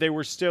meant, but they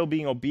were still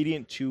being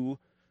obedient to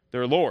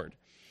their Lord.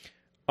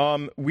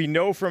 We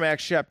know from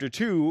Acts chapter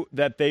 2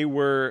 that they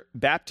were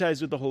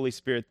baptized with the Holy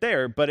Spirit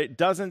there, but it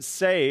doesn't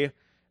say,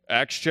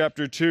 Acts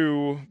chapter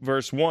 2,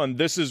 verse 1,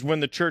 this is when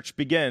the church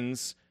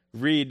begins,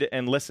 read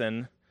and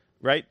listen,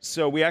 right?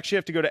 So we actually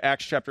have to go to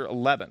Acts chapter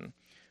 11.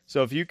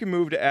 So if you can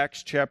move to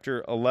Acts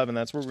chapter 11,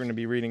 that's where we're going to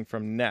be reading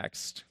from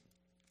next.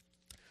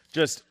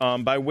 Just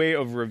by way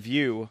of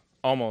review,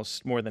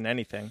 almost more than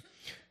anything.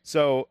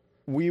 So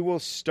we will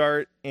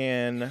start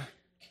in,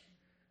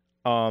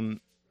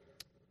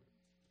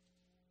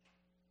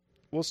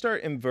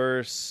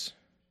 verse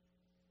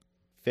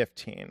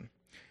 15.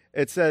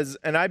 It says,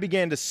 And I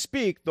began to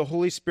speak, the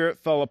Holy Spirit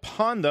fell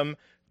upon them,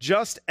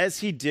 just as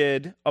he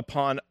did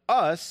upon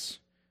us.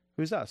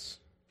 Who's us?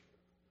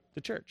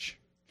 The church.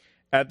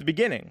 At the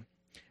beginning.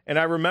 And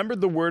I remembered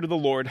the word of the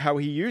Lord, how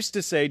he used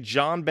to say,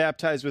 John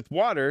baptized with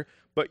water,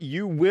 but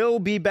you will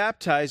be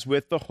baptized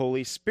with the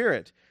Holy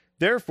Spirit.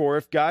 Therefore,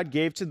 if God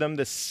gave to them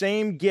the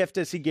same gift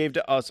as he gave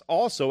to us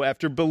also,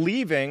 after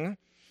believing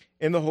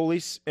in the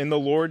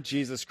Lord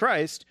Jesus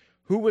Christ,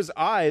 who was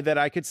I that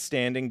I could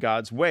stand in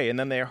God's way? And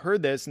then they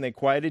heard this, and they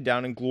quieted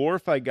down and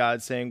glorified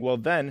God, saying, Well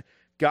then,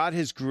 God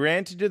has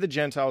granted to the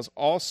Gentiles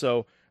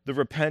also the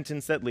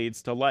repentance that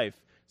leads to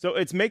life. So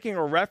it's making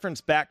a reference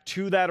back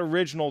to that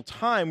original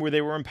time where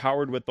they were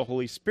empowered with the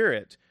Holy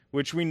Spirit,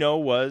 which we know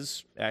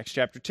was Acts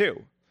chapter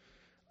 2.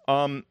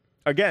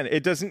 Again,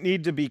 it doesn't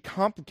need to be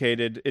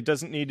complicated. It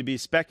doesn't need to be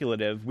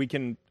speculative. We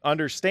can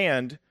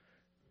understand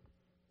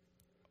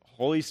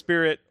Holy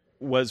Spirit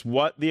was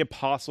what the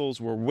apostles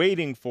were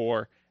waiting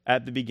for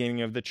at the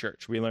beginning of the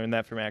church. We learned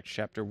that from Acts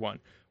chapter 1.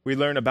 We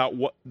learn about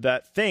what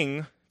that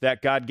thing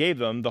that God gave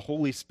them, the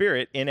Holy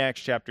Spirit, in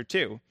Acts chapter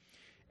 2.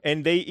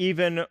 And they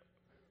even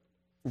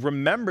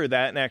remember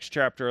that in Acts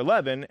chapter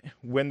 11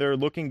 when they're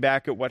looking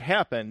back at what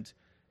happened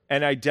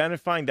and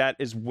identifying that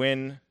as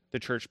when the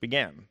church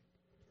began.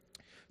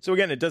 So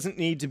again, it doesn't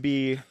need to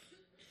be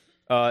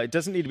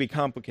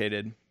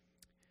complicated,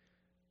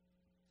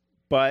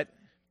 but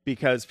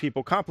because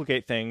people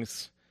complicate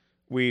things,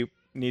 we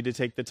need to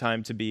take the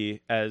time to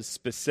be as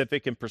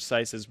specific and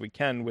precise as we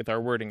can with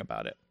our wording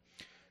about it.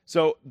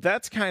 So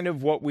that's kind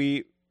of what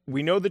we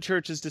know. The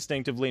church is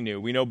distinctively new.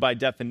 We know by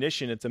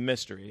definition it's a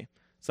mystery,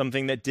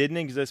 something that didn't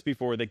exist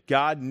before, that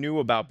God knew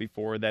about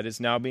before, that is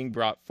now being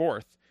brought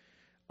forth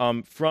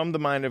from the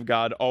mind of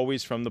God,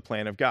 always from the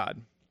plan of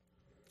God.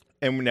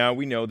 And now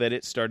we know that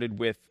it started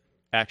with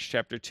Acts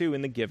chapter 2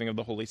 in the giving of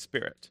the Holy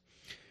Spirit.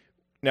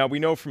 Now, we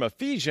know from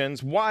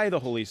Ephesians why the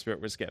Holy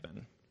Spirit was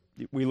given.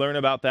 We learn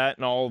about that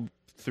and all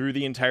through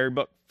the entire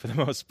book for the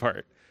most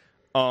part.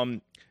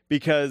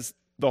 Because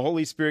the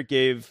Holy Spirit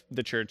gave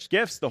the church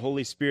gifts. The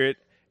Holy Spirit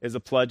is a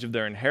pledge of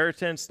their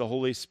inheritance. The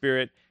Holy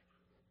Spirit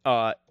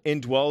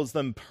indwells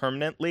them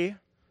permanently.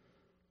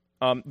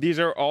 These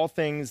are all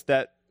things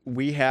that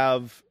we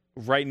have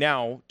right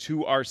now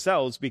to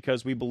ourselves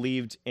because we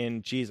believed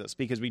in Jesus,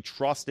 because we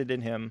trusted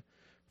in him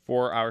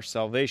for our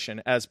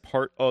salvation as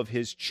part of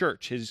his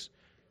church, his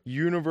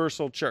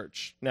universal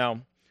church.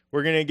 Now,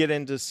 we're going to get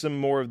into some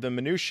more of the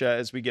minutia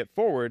as we get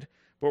forward,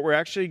 but we're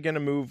actually going to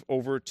move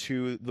over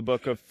to the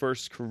book of 1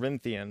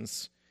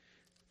 Corinthians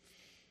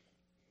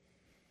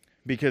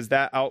because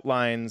that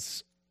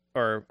outlines,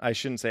 or I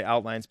shouldn't say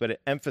outlines, but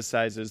it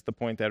emphasizes the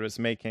point that I was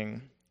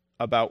making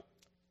about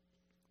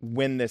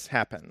when this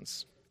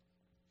happens.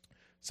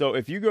 So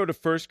if you go to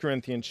 1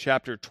 Corinthians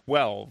chapter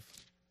 12,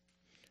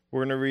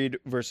 we're going to read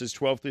verses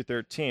 12 through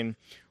 13,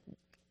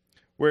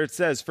 where it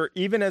says, "For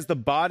even as the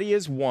body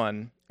is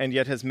one, and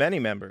yet has many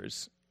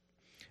members,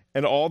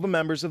 and all the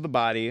members of the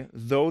body,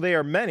 though they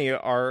are many,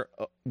 are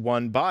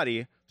one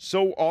body,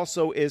 so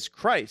also is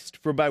Christ.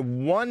 For by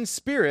one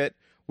Spirit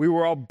we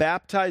were all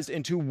baptized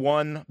into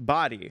one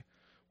body.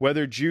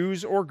 Whether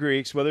Jews or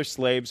Greeks, whether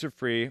slaves or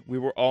free, we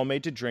were all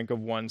made to drink of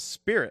one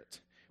Spirit."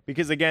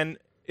 Because again,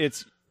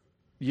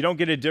 you don't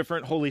get a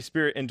different Holy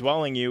Spirit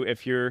indwelling you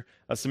if you're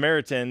a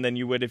Samaritan than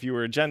you would if you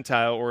were a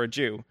Gentile or a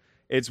Jew.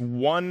 It's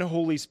one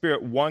Holy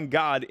Spirit, one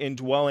God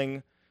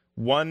indwelling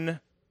one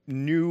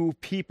new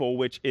people,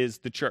 which is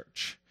the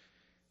church.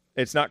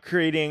 It's not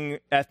creating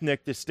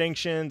ethnic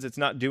distinctions. It's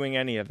not doing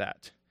any of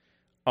that.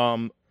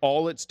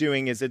 All it's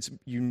doing is it's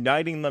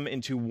uniting them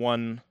into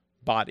one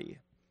body.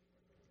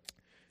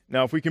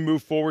 Now, if we can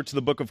move forward to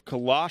the book of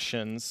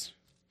Colossians,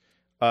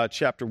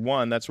 chapter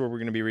 1, that's where we're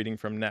going to be reading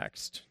from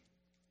next.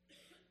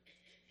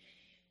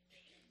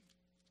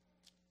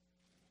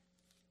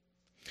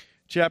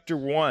 Chapter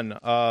 1,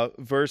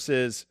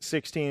 verses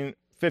 15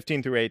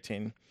 through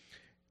 18.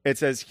 It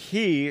says,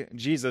 "He,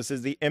 Jesus,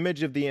 is the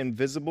image of the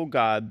invisible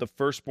God, the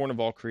firstborn of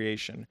all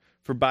creation.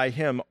 For by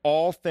him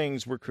all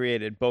things were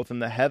created, both in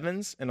the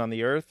heavens and on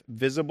the earth,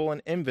 visible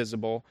and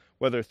invisible,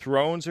 whether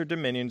thrones or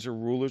dominions or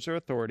rulers or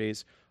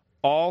authorities.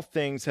 All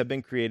things have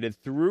been created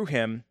through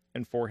him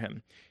and for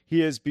him.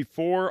 He is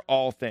before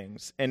all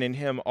things, and in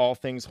him all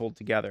things hold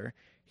together.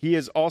 He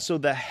is also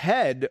the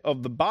head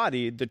of the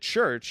body, the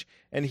church,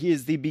 and he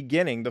is the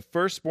beginning, the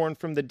firstborn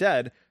from the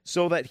dead,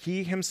 so that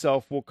he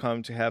himself will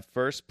come to have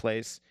first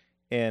place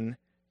in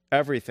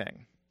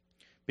everything."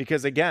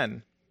 Because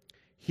again,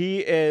 he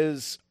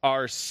is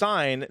our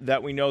sign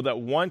that we know that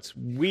once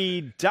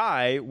we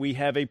die, we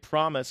have a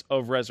promise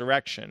of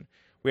resurrection.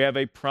 We have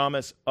a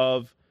promise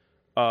of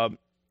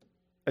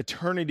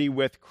eternity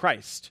with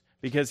Christ,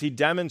 because he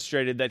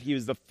demonstrated that he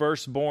was the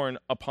firstborn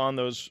upon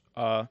those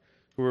who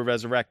were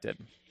resurrected.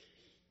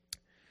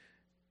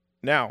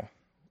 Now,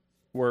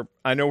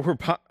 I know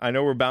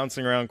we're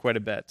bouncing around quite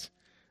a bit.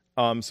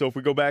 So if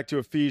we go back to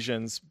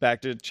Ephesians,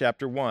 back to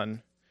chapter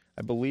 1,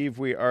 I believe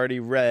we already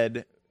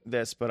read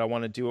this, but I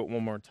want to do it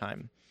one more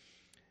time.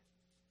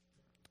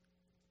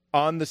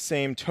 "On the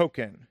same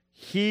token,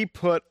 he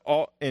put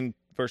all," in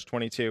verse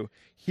 22,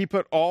 "he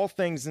put all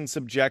things in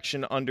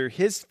subjection under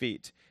his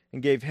feet,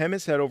 and gave him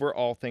his head over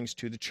all things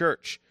to the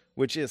church,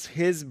 which is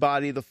his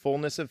body, the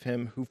fullness of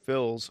him who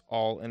fills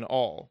all in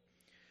all."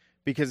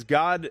 Because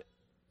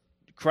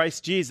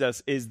Christ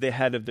Jesus is the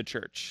head of the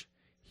church.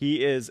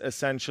 He is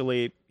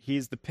essentially,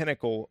 he's the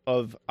pinnacle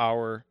of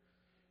our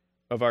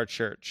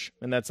church.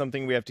 And that's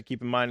something we have to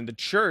keep in mind. And the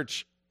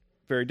church,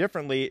 very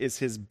differently, is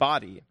his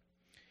body.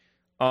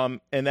 And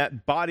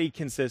that body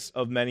consists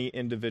of many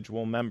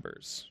individual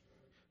members.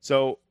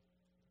 So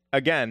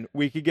again,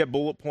 we could get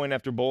bullet point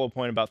after bullet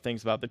point about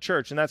things about the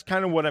church. And that's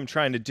kind of what I'm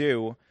trying to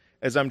do,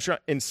 is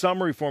in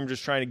summary form,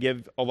 just trying to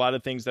give a lot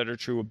of things that are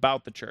true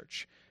about the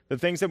church. The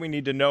things that we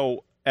need to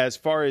know as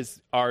far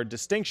as our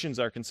distinctions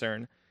are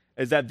concerned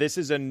is that this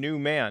is a new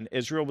man.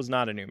 Israel was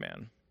not a new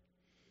man.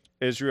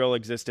 Israel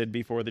existed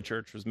before the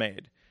church was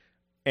made.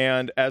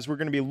 And as we're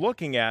going to be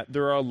looking at,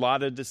 there are a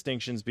lot of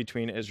distinctions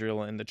between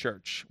Israel and the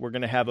church. We're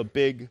going to have a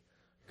big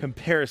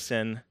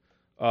comparison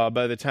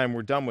by the time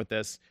we're done with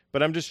this.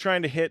 But I'm just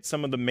trying to hit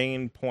some of the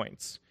main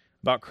points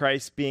about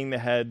Christ being the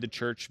head, the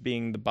church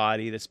being the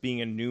body, this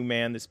being a new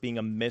man, this being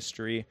a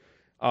mystery,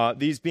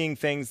 these being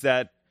things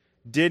that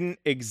didn't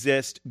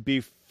exist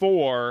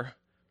before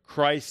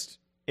Christ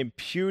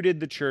imputed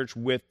the church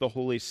with the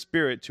Holy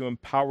Spirit to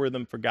empower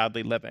them for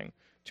godly living,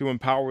 to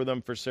empower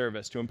them for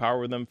service, to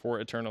empower them for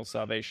eternal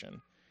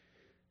salvation.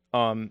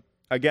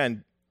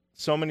 Again,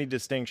 so many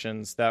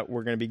distinctions that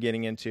we're going to be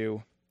getting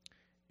into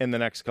in the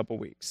next couple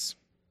weeks.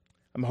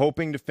 I'm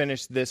hoping to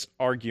finish this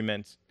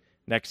argument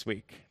next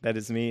week. That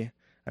is me.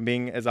 I'm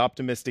being as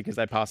optimistic as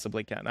I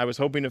possibly can. I was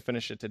hoping to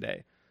finish it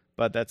today,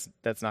 but that's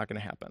not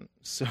going to happen.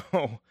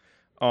 So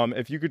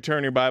if you could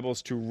turn your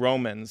Bibles to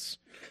Romans,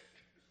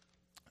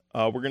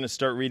 we're going to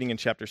start reading in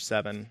chapter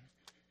 7.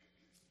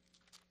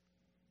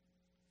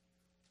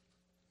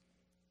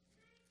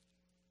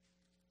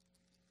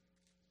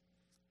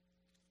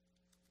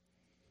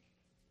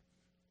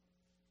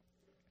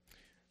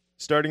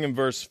 starting in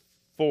verse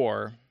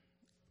 4.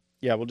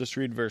 Yeah, we'll just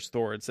read verse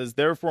 4. It says,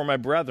 "Therefore, my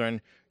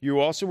brethren, you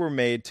also were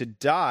made to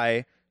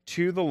die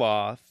to the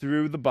law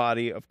through the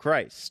body of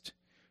Christ,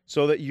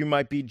 so that you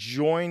might be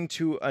joined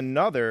to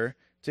another,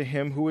 to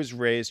him who is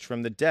raised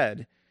from the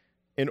dead,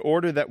 in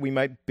order that we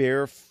might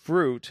bear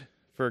fruit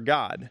for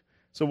God."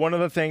 So one of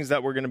the things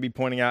that we're going to be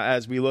pointing out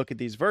as we look at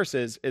these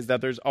verses is that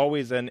there's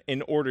always an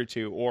 "in order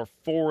to," or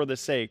 "for the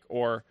sake,"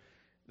 or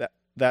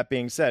that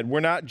being said. We're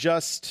not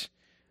just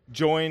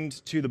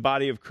joined to the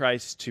body of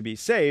Christ to be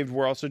saved,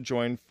 we're also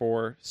joined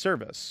for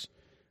service.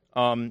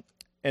 And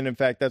in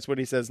fact, that's what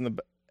he says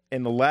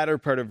in the latter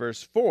part of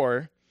verse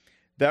 4,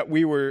 that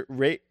we were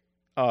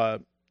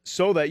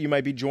so that you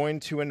might be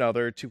joined to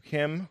another, to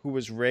him who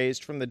was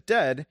raised from the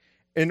dead,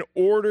 in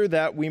order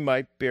that we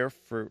might bear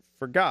fruit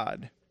for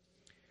God.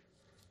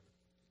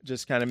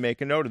 Just kind of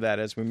make a note of that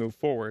as we move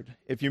forward.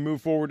 If you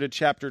move forward to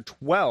chapter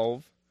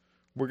 12,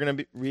 we're going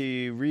to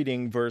be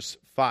reading verse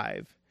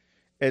 5.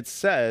 It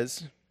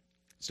says,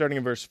 starting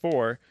in verse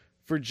 4,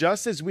 "For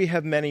just as we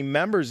have many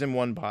members in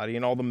one body,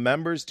 and all the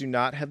members do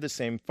not have the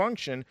same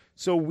function,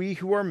 so we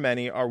who are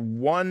many are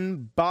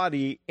one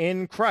body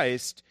in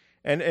Christ,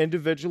 and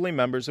individually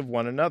members of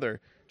one another."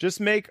 Just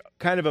make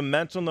kind of a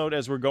mental note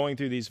as we're going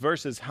through these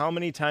verses, how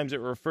many times it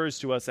refers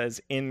to us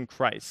as in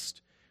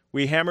Christ.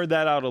 We hammered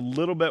that out a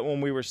little bit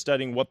when we were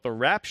studying what the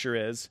rapture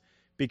is,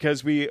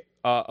 because we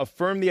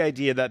affirmed the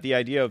idea that the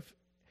idea of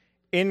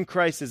in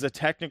Christ is a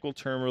technical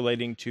term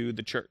relating to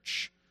the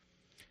church,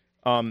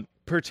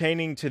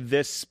 pertaining to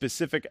this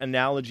specific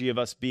analogy of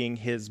us being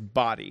his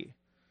body.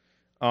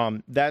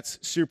 That's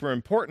super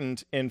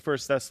important in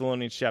 1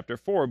 Thessalonians chapter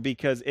 4,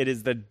 because it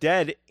is the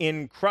dead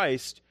in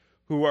Christ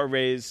who are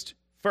raised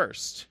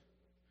first.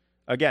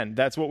 Again,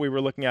 that's what we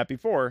were looking at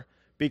before,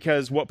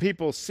 because what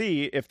people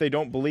see if they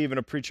don't believe in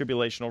a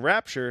pre-tribulational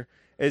rapture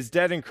is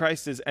dead in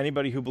Christ is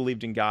anybody who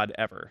believed in God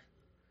ever.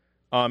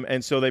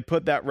 And so they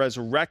put that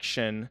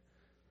resurrection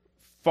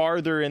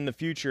farther in the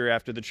future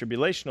after the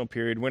tribulational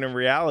period, when in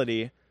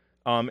reality,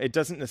 it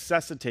doesn't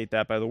necessitate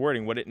that by the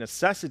wording. What it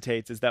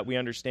necessitates is that we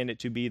understand it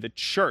to be the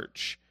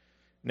church.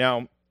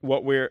 Now,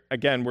 we're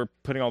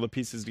putting all the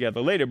pieces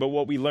together later, but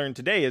what we learned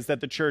today is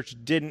that the church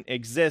didn't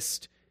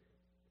exist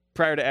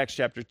prior to Acts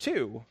chapter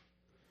 2.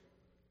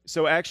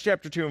 So Acts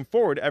chapter 2 and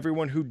forward,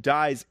 everyone who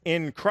dies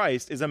in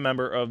Christ is a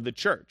member of the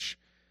church.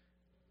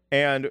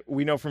 And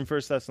we know from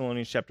 1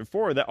 Thessalonians chapter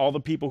 4 that all the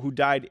people who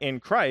died in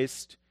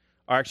Christ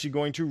are actually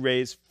going to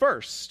raise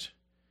first,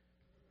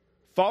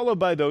 followed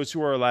by those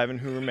who are alive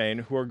and who remain,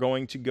 who are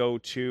going to go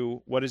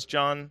to, what does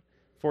John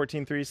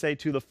 14:3 say?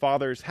 To the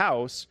Father's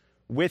house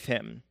with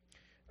him.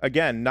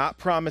 Again, not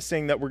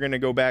promising that we're going to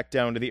go back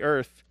down to the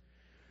earth,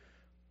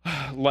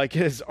 like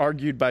is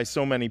argued by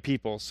so many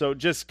people. So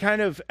just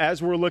kind of,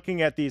 as we're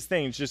looking at these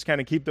things, just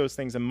kind of keep those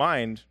things in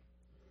mind,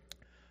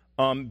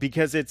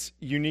 because it's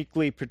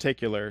uniquely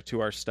particular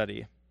to our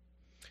study.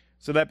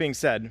 So that being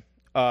said,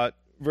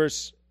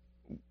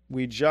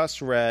 we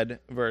just read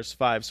verse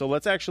 5. So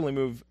let's actually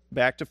move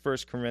back to 1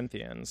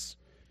 Corinthians.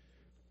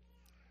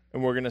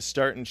 And we're going to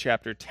start in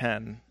chapter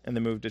 10 and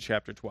then move to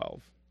chapter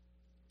 12.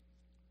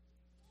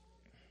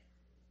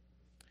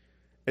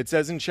 It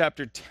says in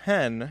chapter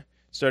 10,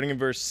 starting in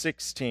verse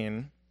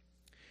 16,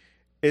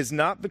 "Is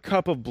not the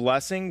cup of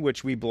blessing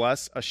which we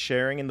bless a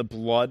sharing in the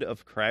blood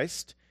of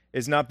Christ?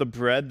 Is not the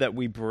bread that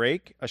we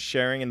break a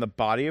sharing in the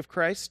body of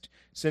Christ?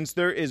 Since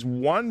there is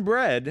one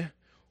bread,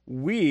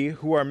 we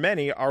who are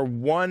many are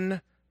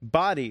one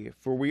body,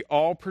 for we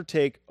all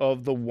partake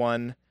of the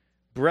one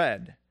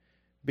bread."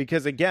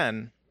 Because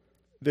again,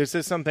 this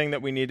is something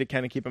that we need to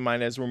kind of keep in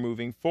mind as we're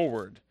moving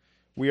forward.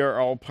 We are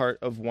all part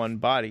of one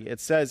body. It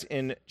says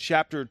in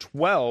chapter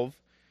 12,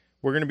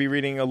 we're going to be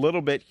reading a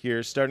little bit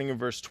here, starting in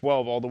verse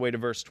 12 all the way to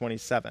verse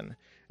 27.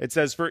 It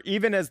says, "For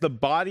even as the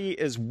body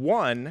is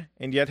one,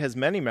 and yet has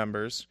many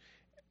members,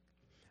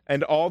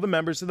 and all the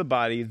members of the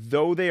body,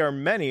 though they are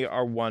many,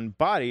 are one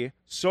body,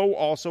 so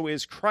also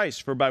is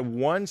Christ. For by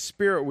one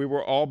Spirit we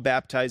were all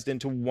baptized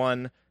into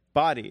one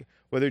body.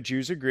 Whether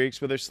Jews or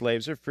Greeks, whether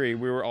slaves or free,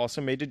 we were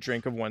also made to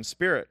drink of one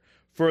Spirit.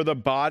 For the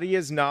body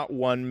is not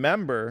one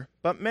member,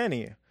 but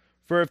many.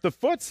 For if the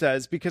foot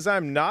says, 'Because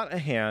I'm not a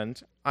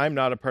hand, I'm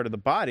not a part of the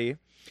body,'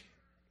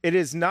 it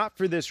is not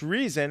for this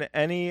reason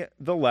any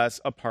the less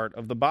a part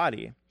of the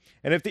body.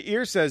 And if the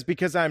ear says,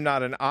 'Because I'm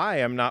not an eye,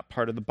 I'm not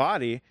part of the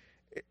body,'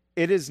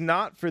 it is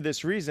not for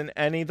this reason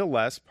any the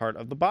less part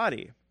of the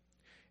body.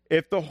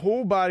 If the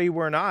whole body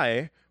were an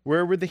eye,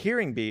 where would the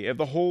hearing be? If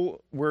the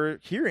whole were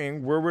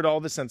hearing, where would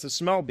all the sense of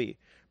smell be?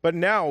 But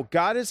now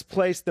God has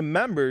placed the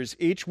members,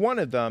 each one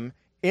of them,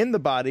 in the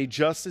body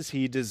just as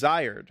he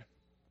desired.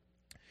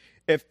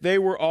 If they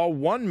were all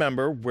one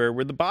member, where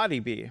would the body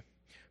be?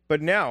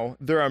 But now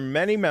there are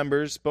many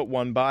members, but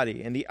one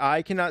body. And the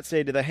eye cannot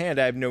say to the hand,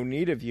 'I have no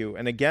need of you.'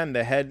 And again,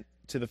 the head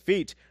to the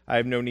feet, 'I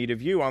have no need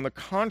of you.' On the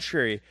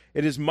contrary,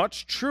 it is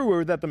much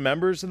truer that the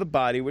members of the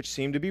body which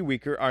seem to be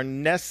weaker are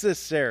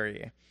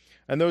necessary.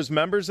 And those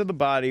members of the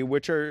body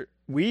which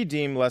we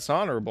deem less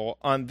honorable,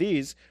 on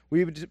these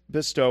we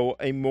bestow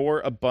a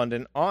more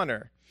abundant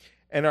honor.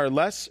 and our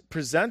less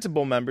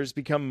presentable members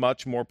become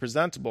much more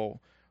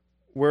presentable.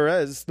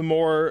 Whereas the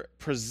more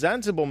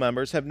presentable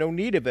members have no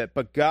need of it,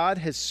 but God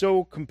has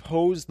so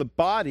composed the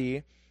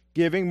body,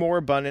 giving more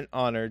abundant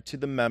honor to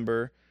the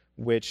member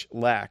which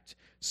lacked,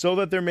 so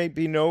that there may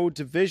be no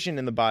division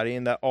in the body,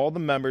 and that all the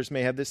members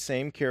may have the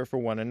same care for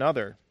one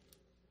another.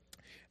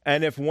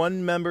 And if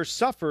one member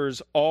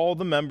suffers, all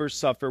the members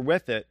suffer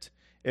with it.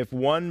 If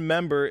one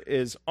member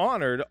is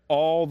honored,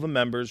 all the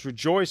members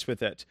rejoice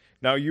with it.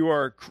 Now you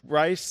are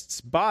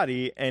Christ's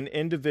body and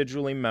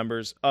individually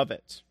members of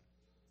it.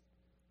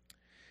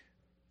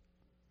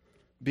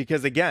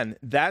 Because again,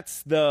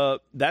 that's the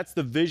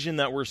vision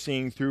that we're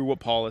seeing through what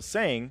Paul is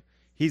saying.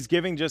 He's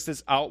giving just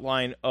this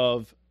outline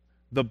of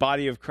the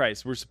body of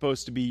Christ. We're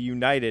supposed to be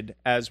united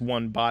as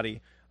one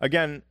body.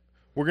 Again,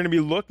 we're going to be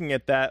looking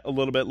at that a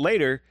little bit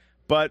later,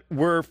 but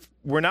we're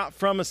not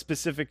from a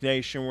specific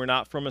nation. We're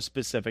not from a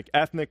specific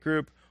ethnic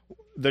group.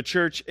 The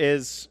church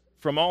is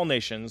from all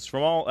nations,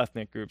 from all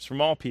ethnic groups,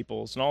 from all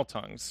peoples and all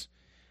tongues.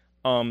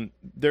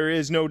 There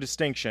is no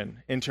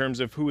distinction in terms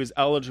of who is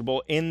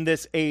eligible in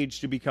this age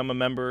to become a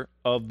member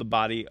of the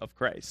body of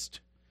Christ.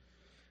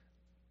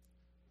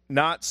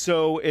 Not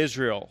so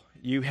Israel.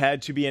 You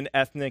had to be an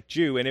ethnic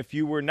Jew. And if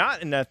you were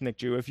not an ethnic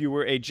Jew, if you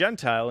were a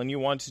Gentile and you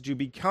wanted to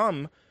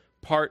become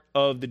part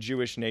of the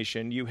Jewish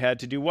nation, you had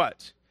to do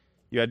what?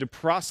 You had to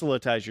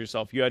proselytize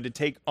yourself. You had to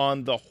take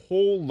on the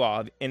whole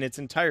law in its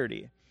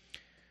entirety.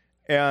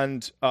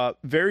 And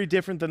very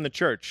different than the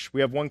church.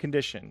 We have one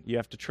condition. You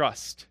have to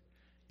trust.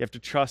 You have to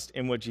trust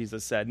in what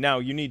Jesus said. Now,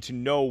 you need to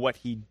know what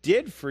he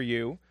did for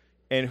you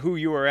and who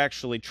you are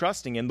actually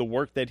trusting in, the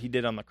work that he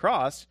did on the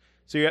cross.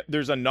 So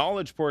there's a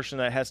knowledge portion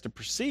that has to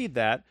precede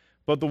that.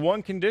 But the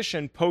one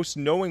condition post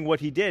knowing what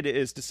he did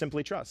is to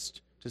simply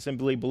trust, to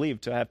simply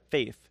believe, to have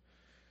faith,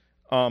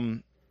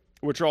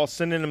 which are all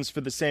synonyms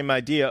for the same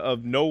idea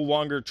of no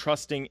longer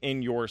trusting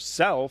in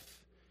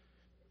yourself,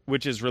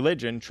 which is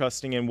religion,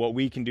 trusting in what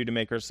we can do to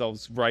make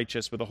ourselves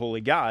righteous with a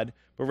holy God,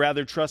 but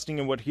rather trusting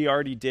in what he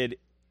already did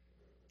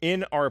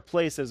in our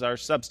place as our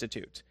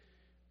substitute.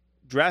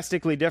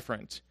 Drastically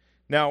different.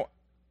 Now,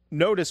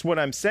 notice what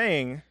I'm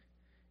saying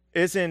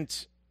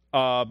isn't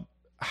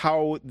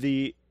how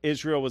the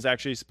Israel was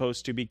actually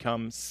supposed to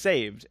become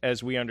saved,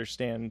 as we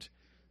understand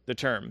the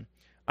term.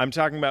 I'm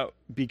talking about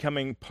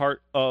becoming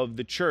part of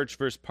the church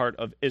versus part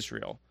of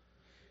Israel.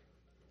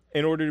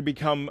 In order to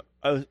become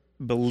a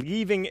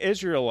believing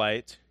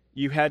Israelite,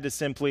 you had to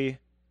simply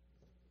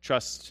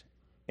trust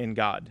in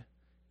God.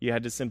 You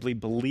had to simply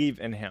believe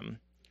in him.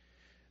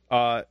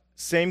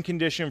 Same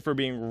condition for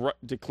being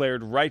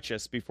declared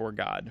righteous before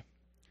God.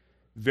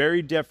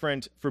 Very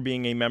different for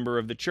being a member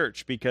of the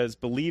church, because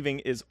believing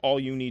is all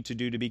you need to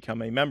do to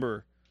become a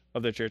member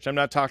of the church. I'm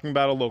not talking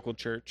about a local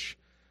church,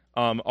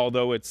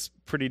 although it's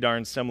pretty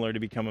darn similar to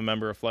become a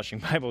member of Flushing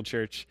Bible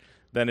Church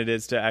than it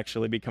is to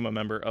actually become a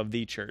member of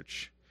the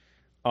church.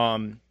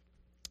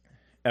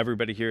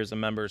 Everybody here is a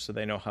member, so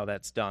they know how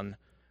that's done.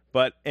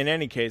 But in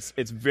any case,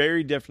 it's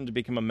very different to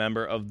become a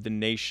member of the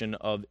nation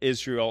of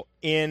Israel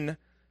in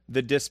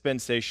the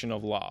dispensation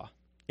of law,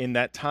 in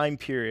that time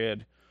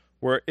period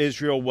where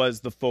Israel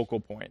was the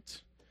focal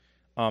point.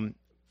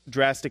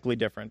 Drastically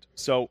different.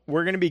 So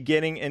we're going to be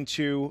getting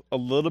into a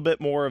little bit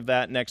more of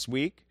that next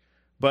week,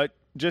 but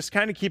just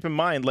kind of keep in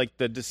mind, like,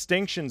 the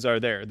distinctions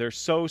are there. They're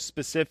so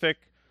specific,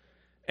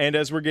 and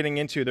as we're getting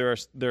into, there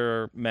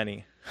are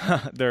many.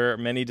 There are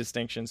many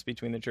distinctions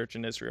between the church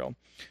and Israel.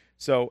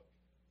 So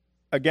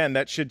again,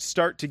 that should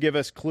start to give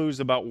us clues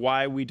about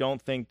why we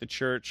don't think the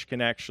church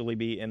can actually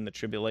be in the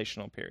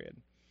tribulational period.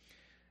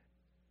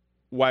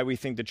 Why we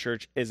think the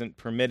church isn't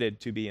permitted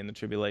to be in the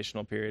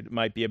tribulational period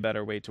might be a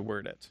better way to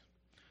word it.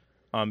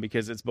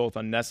 Because it's both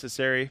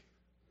unnecessary,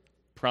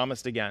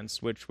 promised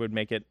against, which would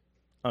make it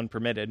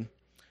unpermitted.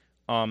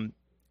 And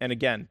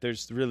again,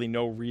 there's really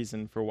no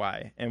reason for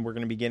why. And we're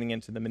going to be getting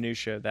into the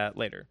minutia of that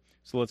later.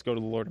 So let's go to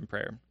the Lord in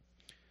prayer.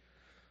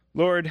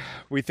 Lord,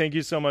 we thank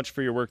you so much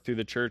for your work through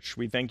the church.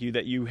 We thank you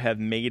that you have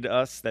made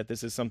us, that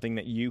this is something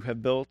that you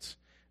have built,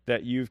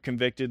 that you've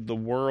convicted the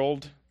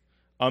world,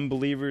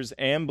 unbelievers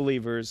and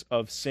believers,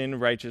 of sin,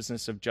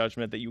 righteousness, of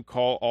judgment, that you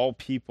call all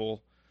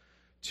people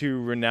to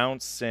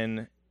renounce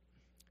sin,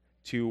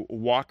 to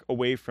walk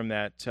away from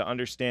that, to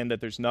understand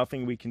that there's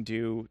nothing we can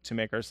do to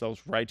make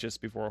ourselves righteous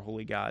before a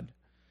holy God.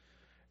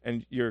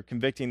 And you're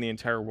convicting the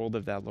entire world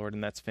of that, Lord,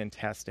 and that's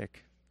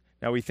fantastic.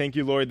 Now we thank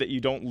you, Lord, that you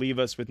don't leave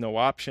us with no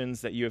options,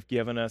 that you have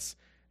given us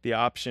the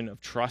option of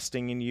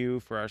trusting in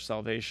you for our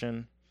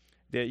salvation,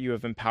 that you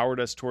have empowered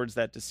us towards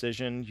that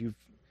decision.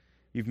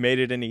 You've made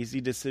it an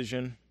easy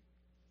decision.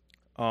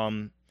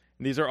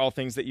 These are all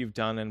things that you've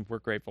done, and we're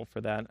grateful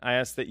for that. I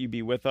ask that you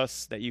be with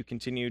us, that you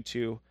continue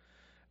to,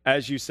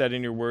 as you said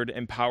in your word,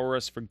 empower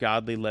us for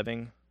godly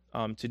living,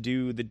 to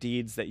do the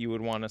deeds that you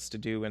would want us to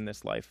do in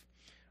this life.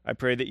 I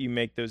pray that you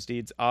make those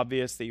deeds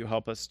obvious, that you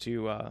help us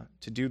to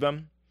do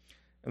them.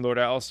 And Lord,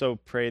 I also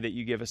pray that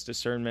you give us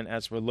discernment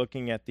as we're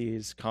looking at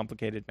these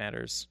complicated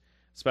matters,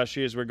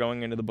 especially as we're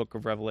going into the book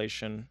of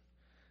Revelation.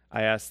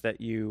 I ask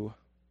that you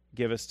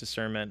give us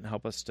discernment, and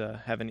help us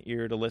to have an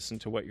ear to listen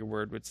to what your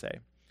word would say.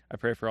 I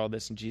pray for all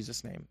this in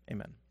Jesus' name.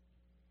 Amen.